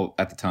 well,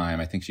 at the time,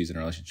 I think she's in a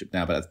relationship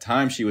now, but at the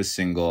time she was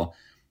single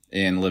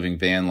and living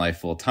van life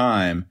full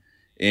time.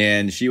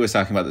 And she was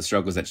talking about the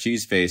struggles that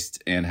she's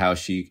faced and how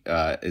she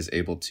is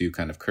able to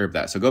kind of curb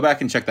that. So go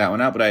back and check that one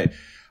out. But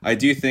I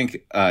do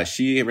think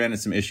she ran into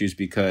some issues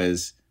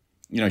because,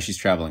 you know, she's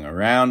traveling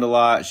around a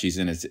lot. She's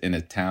in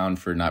a town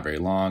for not very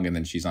long, and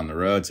then she's on the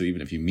road. So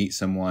even if you meet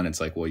someone, it's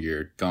like, well,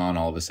 you're gone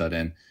all of a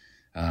sudden.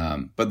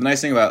 But the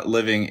nice thing about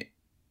living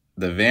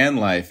the van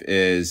life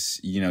is,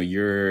 you know,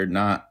 you're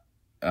not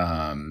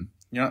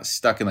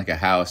stuck in like a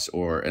house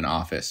or an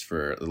office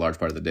for a large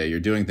part of the day.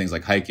 You're doing things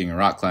like hiking or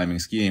rock climbing,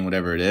 skiing,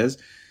 whatever it is.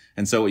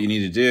 And so what you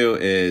need to do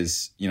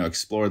is, you know,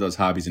 explore those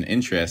hobbies and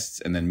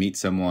interests and then meet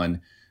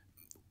someone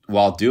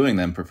while doing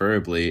them,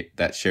 preferably,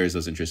 that shares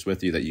those interests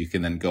with you, that you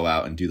can then go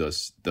out and do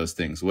those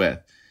things with.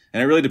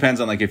 And it really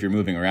depends on like if you're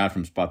moving around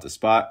from spot to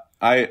spot.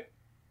 I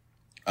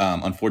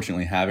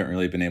unfortunately haven't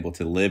really been able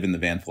to live in the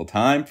van full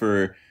time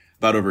for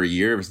about over a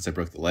year ever since I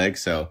broke the leg.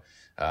 So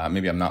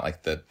maybe I'm not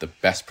like the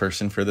best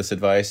person for this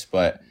advice,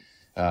 but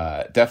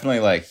definitely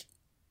like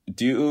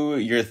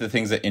do the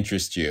things that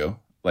interest you,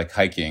 like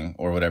hiking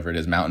or whatever it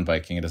is, mountain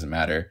biking, it doesn't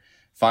matter.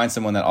 Find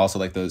someone that also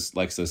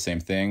likes those same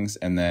things.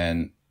 And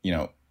then, you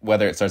know,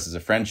 whether it starts as a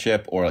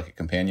friendship or like a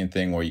companion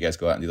thing where you guys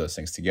go out and do those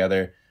things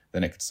together,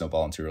 then it could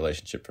snowball into a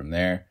relationship from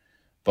there.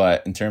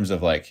 But in terms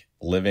of like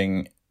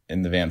living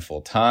in the van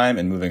full time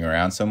and moving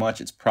around so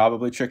much, it's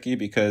probably tricky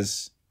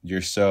because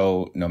you're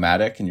so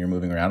nomadic and you're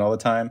moving around all the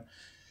time.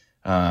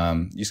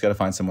 You just got to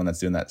find someone that's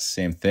doing that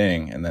same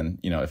thing. And then,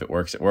 you know, if it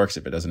works, it works.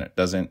 If it doesn't, it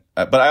doesn't.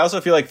 But I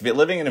also feel like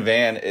living in a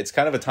van, it's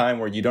kind of a time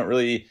where you don't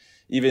really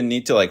even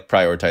need to like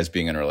prioritize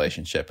being in a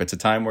relationship. It's a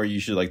time where you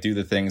should like do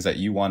the things that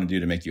you want to do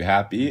to make you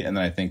happy. And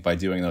then I think by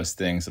doing those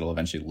things, it'll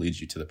eventually lead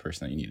you to the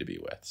person that you need to be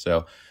with.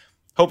 So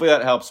hopefully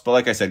that helps. But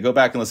like I said, go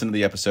back and listen to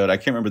the episode. I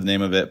can't remember the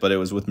name of it, but it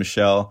was with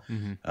Michelle.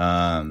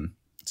 Mm-hmm.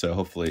 So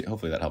hopefully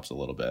that helps a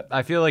little bit.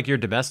 I feel like you're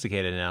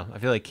domesticated now. I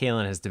feel like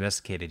Kaylin has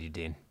domesticated you,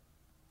 Dean.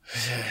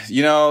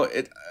 You know,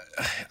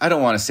 I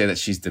don't want to say that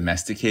she's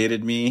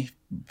domesticated me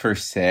per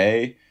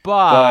se,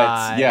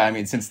 but yeah, I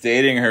mean, since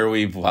dating her,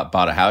 we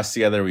bought a house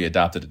together, we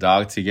adopted a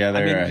dog together.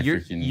 I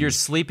mean, you're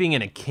sleeping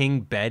in a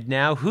king bed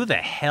now. Who the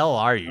hell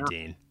are you,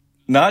 Dean?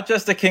 Not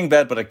just a king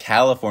bed, but a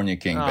California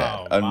king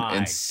bed.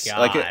 My God.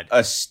 Like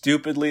a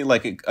stupidly,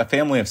 like a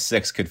family of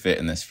 6 could fit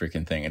in this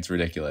freaking thing. It's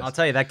ridiculous. I'll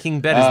tell you, that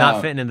king bed is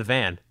not fitting in the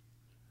van.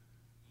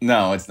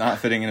 No, it's not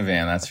fitting in a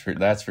van.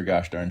 That's for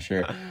gosh darn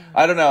sure.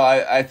 I don't know.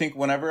 I think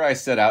whenever I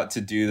set out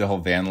to do the whole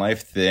van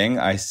life thing,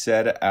 I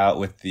set out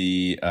with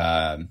the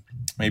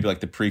maybe like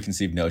the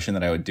preconceived notion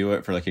that I would do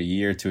it for like a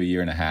year to a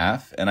year and a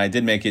half, and I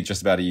did make it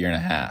just about a year and a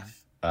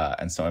half.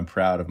 And so I'm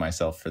proud of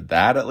myself for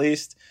that, at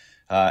least.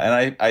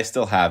 And I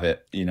still have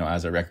it, you know,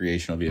 as a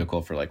recreational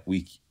vehicle for like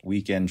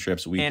weekend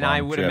trips, week-long trips. And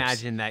I would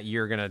imagine that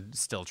you're gonna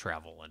still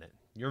travel in it.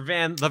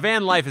 The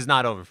van life is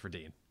not over for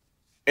Dean.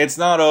 It's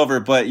not over,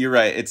 but you're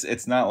right.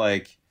 It's not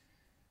like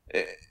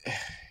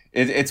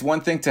it's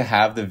one thing to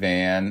have the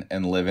van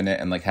and live in it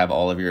and like have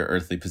all of your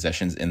earthly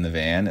possessions in the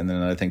van, and then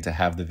another thing to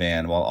have the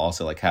van while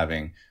also like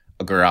having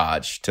a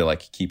garage to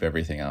like keep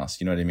everything else.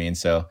 You know what I mean?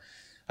 So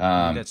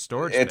that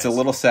storage it's space. a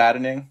little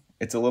saddening.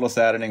 It's a little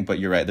saddening, but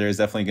you're right. There is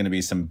definitely going to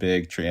be some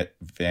big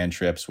van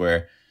trips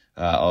where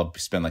I'll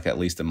spend like at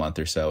least a month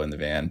or so in the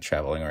van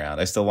traveling around.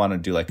 I still want to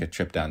do like a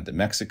trip down to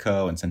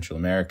Mexico and Central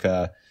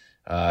America.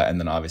 And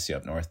then obviously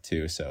up north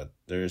too. So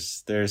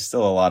there's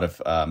still a lot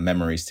of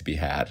memories to be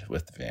had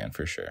with the van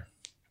for sure.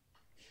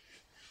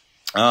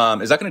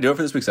 Is that going to do it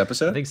for this week's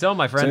episode? I think so,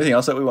 my friend. Is there anything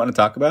else that we want to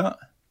talk about?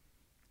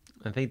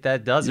 I think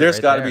that does it. There's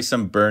got to be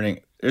some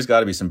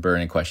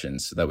burning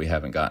questions that we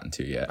haven't gotten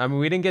to yet. I mean,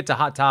 we didn't get to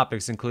hot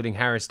topics, including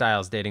Harry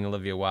Styles dating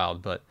Olivia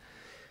Wilde, but.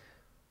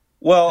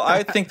 Well,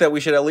 I think that we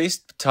should at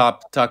least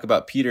talk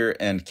about Peter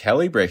and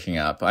Kelly breaking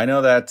up. I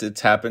know that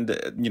it's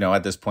happened, you know,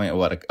 at this point,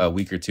 a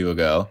week or two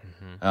ago.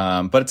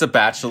 But it's a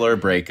Bachelor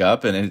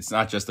breakup, and it's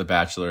not just a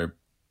Bachelorette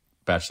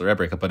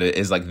breakup, but it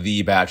is like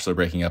the Bachelor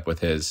breaking up with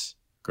his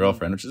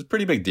girlfriend, which is a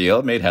pretty big deal.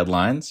 It made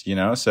headlines, you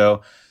know.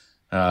 So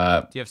do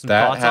you have some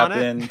thoughts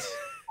happened. On it?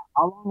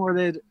 How long were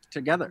they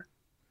together?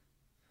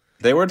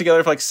 They were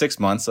together for like 6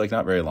 months, like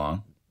not very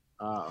long.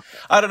 Okay.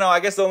 I don't know. I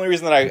guess the only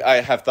reason that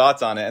I have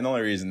thoughts on it, and the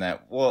only reason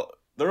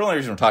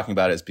we're talking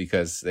about it is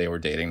because they were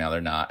dating. Now they're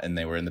not, and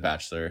they were in The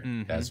Bachelor,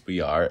 as we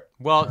are.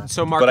 Well,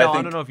 so Markel,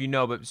 I don't know if you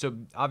know, but so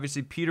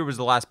obviously Peter was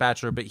the last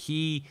Bachelor, but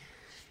he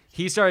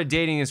started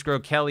dating this girl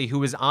Kelly, who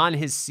was on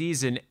his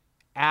season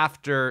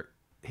after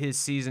his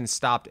season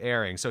stopped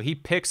airing. So he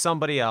picked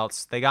somebody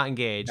else. They got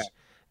engaged.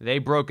 They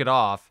broke it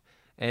off,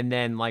 and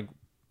then like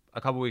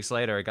a couple weeks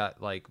later, it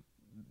got like,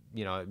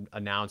 you know,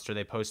 announced, or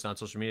they posted on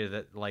social media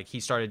that like he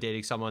started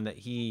dating someone that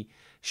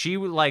she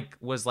like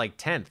was like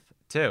 10th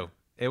too.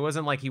 It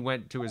wasn't like he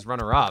went to his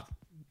runner-up.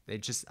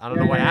 It just, I don't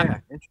know what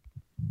happened.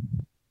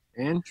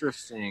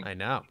 Interesting. I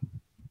know.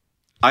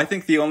 I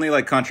think the only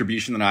like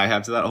contribution that I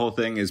have to that whole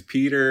thing is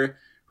Peter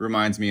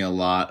reminds me a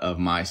lot of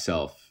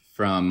myself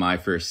from my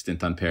first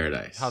stint on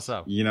Paradise. How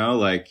so? You know,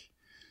 like,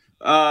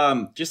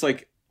 just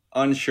like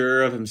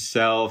unsure of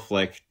himself,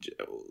 like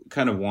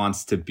kind of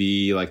wants to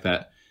be like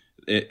that.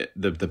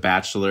 The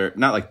Bachelor,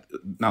 not like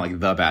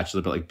The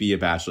Bachelor, but like be a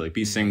bachelor, like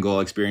be single,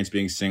 experience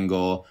being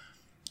single.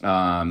 You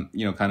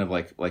know, kind of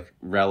like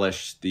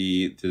relish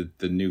the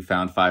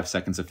newfound 5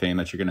 seconds of fame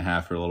that you're gonna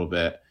have for a little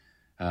bit.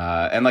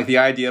 And like the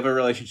idea of a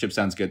relationship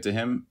sounds good to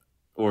him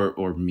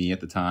or me at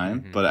the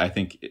time, but I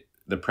think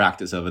the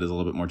practice of it is a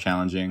little bit more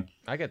challenging.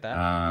 I get that.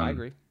 I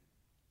agree.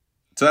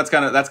 So that's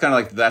kind of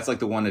like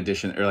the one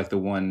addition or like the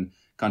one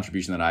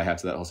contribution that I have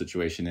to that whole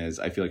situation is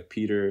I feel like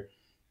Peter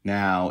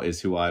now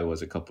is who I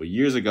was a couple of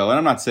years ago. And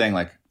I'm not saying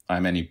like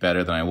I'm any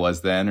better than I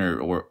was then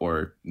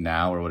or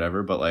now or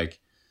whatever, but like,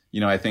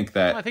 you know, I think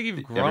that I think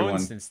you've grown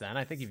since then.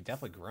 I think you've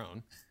definitely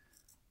grown.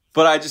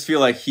 But I just feel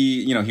like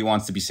he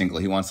wants to be single.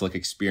 He wants to like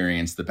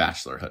experience the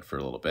bachelorhood for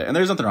a little bit. And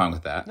there's nothing wrong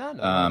with that.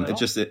 No,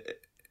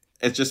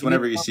 it's just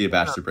whenever you see a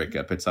bachelor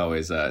breakup, it's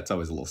always a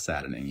little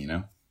saddening, you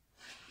know?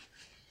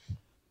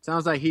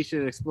 Sounds like he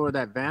should explore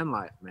that van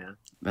life, man.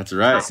 That's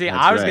right. See,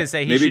 I was going to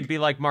say he should be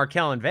like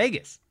Markel in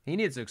Vegas. He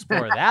needs to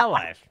explore that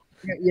life.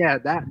 Yeah,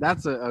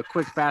 that's a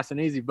quick, fast,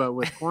 and easy. But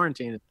with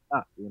quarantine, it's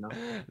tough, you know?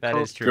 That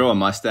is true. Grow a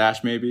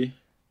mustache, maybe?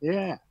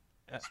 Yeah,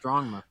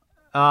 strong mustache.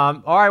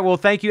 All right. Well,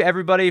 thank you,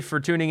 everybody, for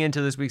tuning into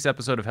this week's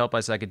episode of Help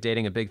by Second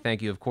Dating. A big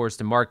thank you, of course,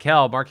 to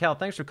Markel. Markel,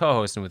 thanks for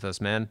co-hosting with us,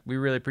 man. We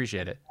really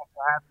appreciate it. Thanks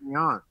for having me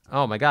on.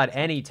 Oh, my God.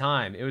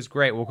 Anytime. It was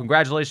great. Well,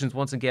 congratulations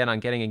once again on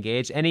getting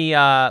engaged. Any,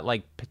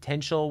 like,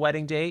 potential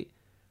wedding date?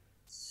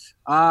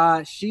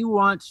 She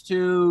wants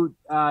to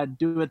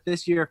do it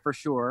this year for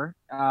sure.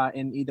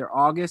 In either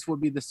August would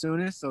be the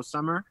soonest, so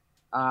summer,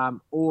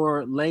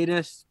 or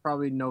latest,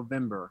 probably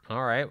November.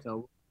 All right.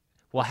 So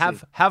well,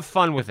 have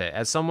fun with it.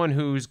 As someone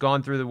who's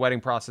gone through the wedding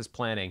process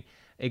planning,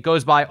 it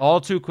goes by all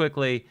too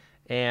quickly,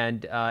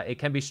 and it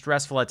can be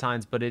stressful at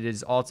times, but it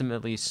is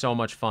ultimately so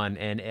much fun,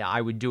 and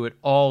I would do it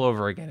all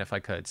over again if I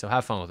could. So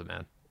have fun with it,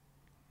 man.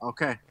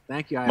 Okay,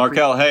 thank you.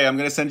 Markel, hey, I'm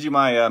going to send you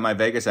my my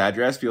Vegas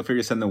address. Feel free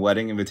to send the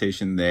wedding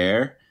invitation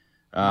there.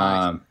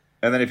 Nice.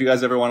 And then if you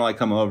guys ever want to like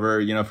come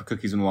over, you know, for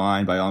cookies and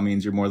wine, by all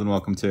means, you're more than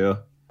welcome to.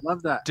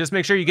 Love that. Just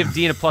make sure you give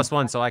Dean a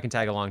 +1 so I can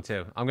tag along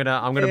too. I'm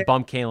gonna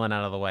bump Kaylin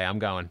out of the way. I'm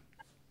going.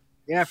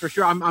 Yeah, for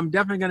sure. I'm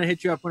definitely gonna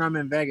hit you up when I'm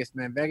in Vegas,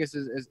 man. Vegas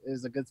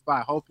is a good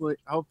spot.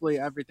 Hopefully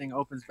everything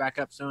opens back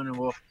up soon, and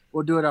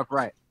we'll do it up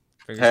right.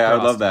 Hey, I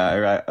would love that. All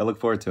right, I look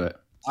forward to it.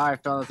 All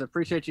right, fellas.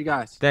 Appreciate you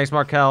guys. Thanks,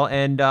 Markel.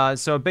 And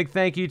so a big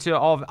thank you to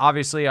all,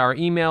 obviously, our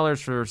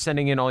emailers for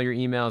sending in all your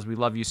emails. We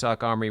love you,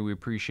 Suck Armory. We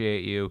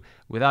appreciate you.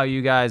 Without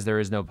you guys, there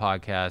is no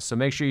podcast. So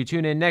make sure you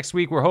tune in next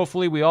week where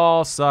hopefully we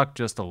all suck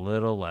just a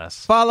little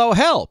less. Follow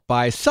Help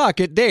by Suck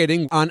at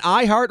Dating on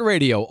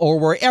iHeartRadio or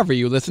wherever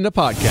you listen to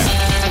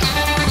podcasts.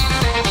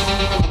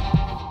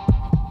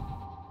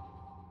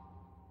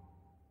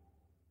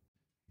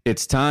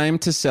 It's time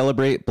to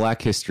celebrate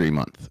Black History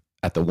Month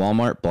at the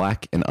Walmart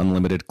Black and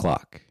Unlimited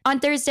Clock. On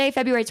Thursday,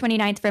 February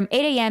 29th from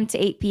 8 a.m. to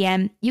 8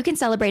 p.m., you can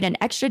celebrate an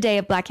extra day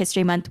of Black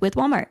History Month with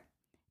Walmart.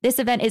 This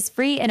event is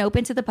free and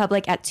open to the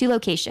public at 2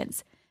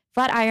 locations,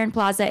 Flatiron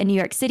Plaza in New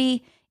York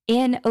City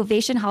and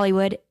Ovation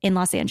Hollywood in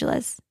Los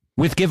Angeles.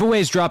 With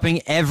giveaways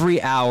dropping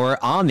every hour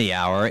on the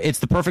hour, it's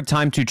the perfect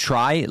time to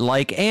try,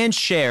 like, and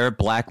share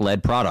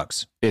Black-led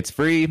products. It's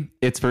free,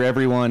 it's for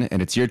everyone,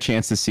 and it's your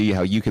chance to see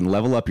how you can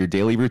level up your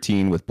daily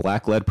routine with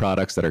Black-led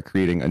products that are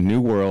creating a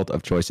new world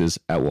of choices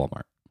at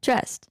Walmart.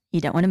 Trust,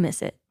 you don't want to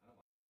miss it.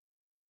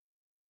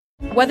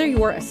 Whether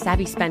you're a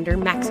savvy spender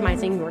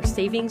maximizing your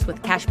savings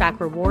with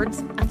cashback rewards,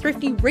 a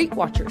thrifty rate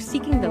watcher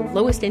seeking the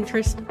lowest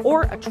interest,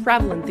 or a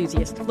travel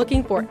enthusiast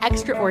looking for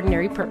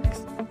extraordinary perks,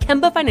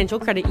 Kemba Financial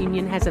Credit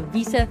Union has a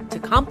visa to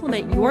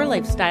complement your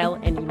lifestyle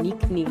and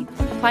unique needs.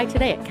 Apply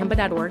today at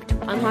Kemba.org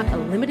to unlock a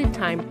limited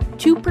time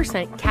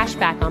 2% cash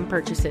back on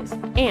purchases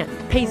and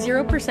pay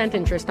 0%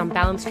 interest on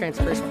balance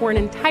transfers for an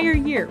entire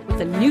year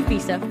with a new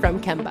visa from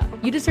Kemba.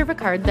 You deserve a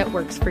card that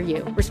works for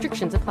you.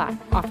 Restrictions apply.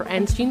 Offer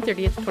ends June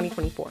 30th,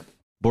 2024.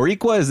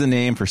 Boricua is the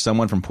name for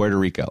someone from Puerto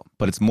Rico,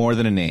 but it's more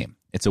than a name.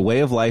 It's a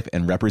way of life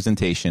and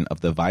representation of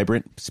the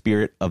vibrant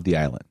spirit of the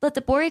island. Let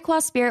the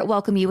Boricua spirit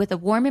welcome you with a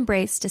warm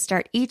embrace to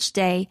start each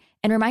day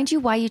and remind you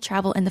why you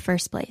travel in the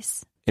first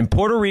place. In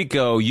Puerto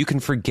Rico, you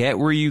can forget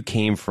where you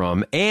came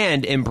from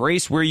and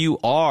embrace where you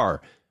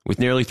are. With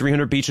nearly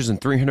 300 beaches and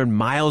 300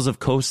 miles of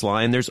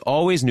coastline, there's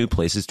always new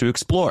places to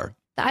explore.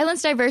 The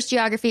island's diverse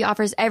geography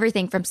offers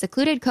everything from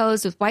secluded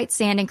coves with white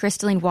sand and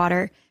crystalline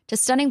water to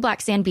stunning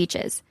black sand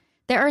beaches.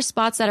 There are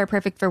spots that are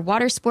perfect for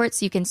water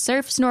sports. You can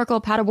surf, snorkel,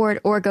 paddleboard,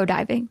 or go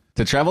diving.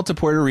 To travel to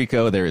Puerto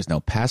Rico, there is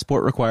no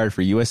passport required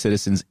for U.S.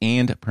 citizens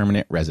and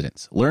permanent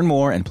residents. Learn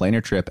more and plan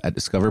your trip at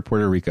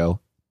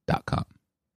discoverpuertorico.com.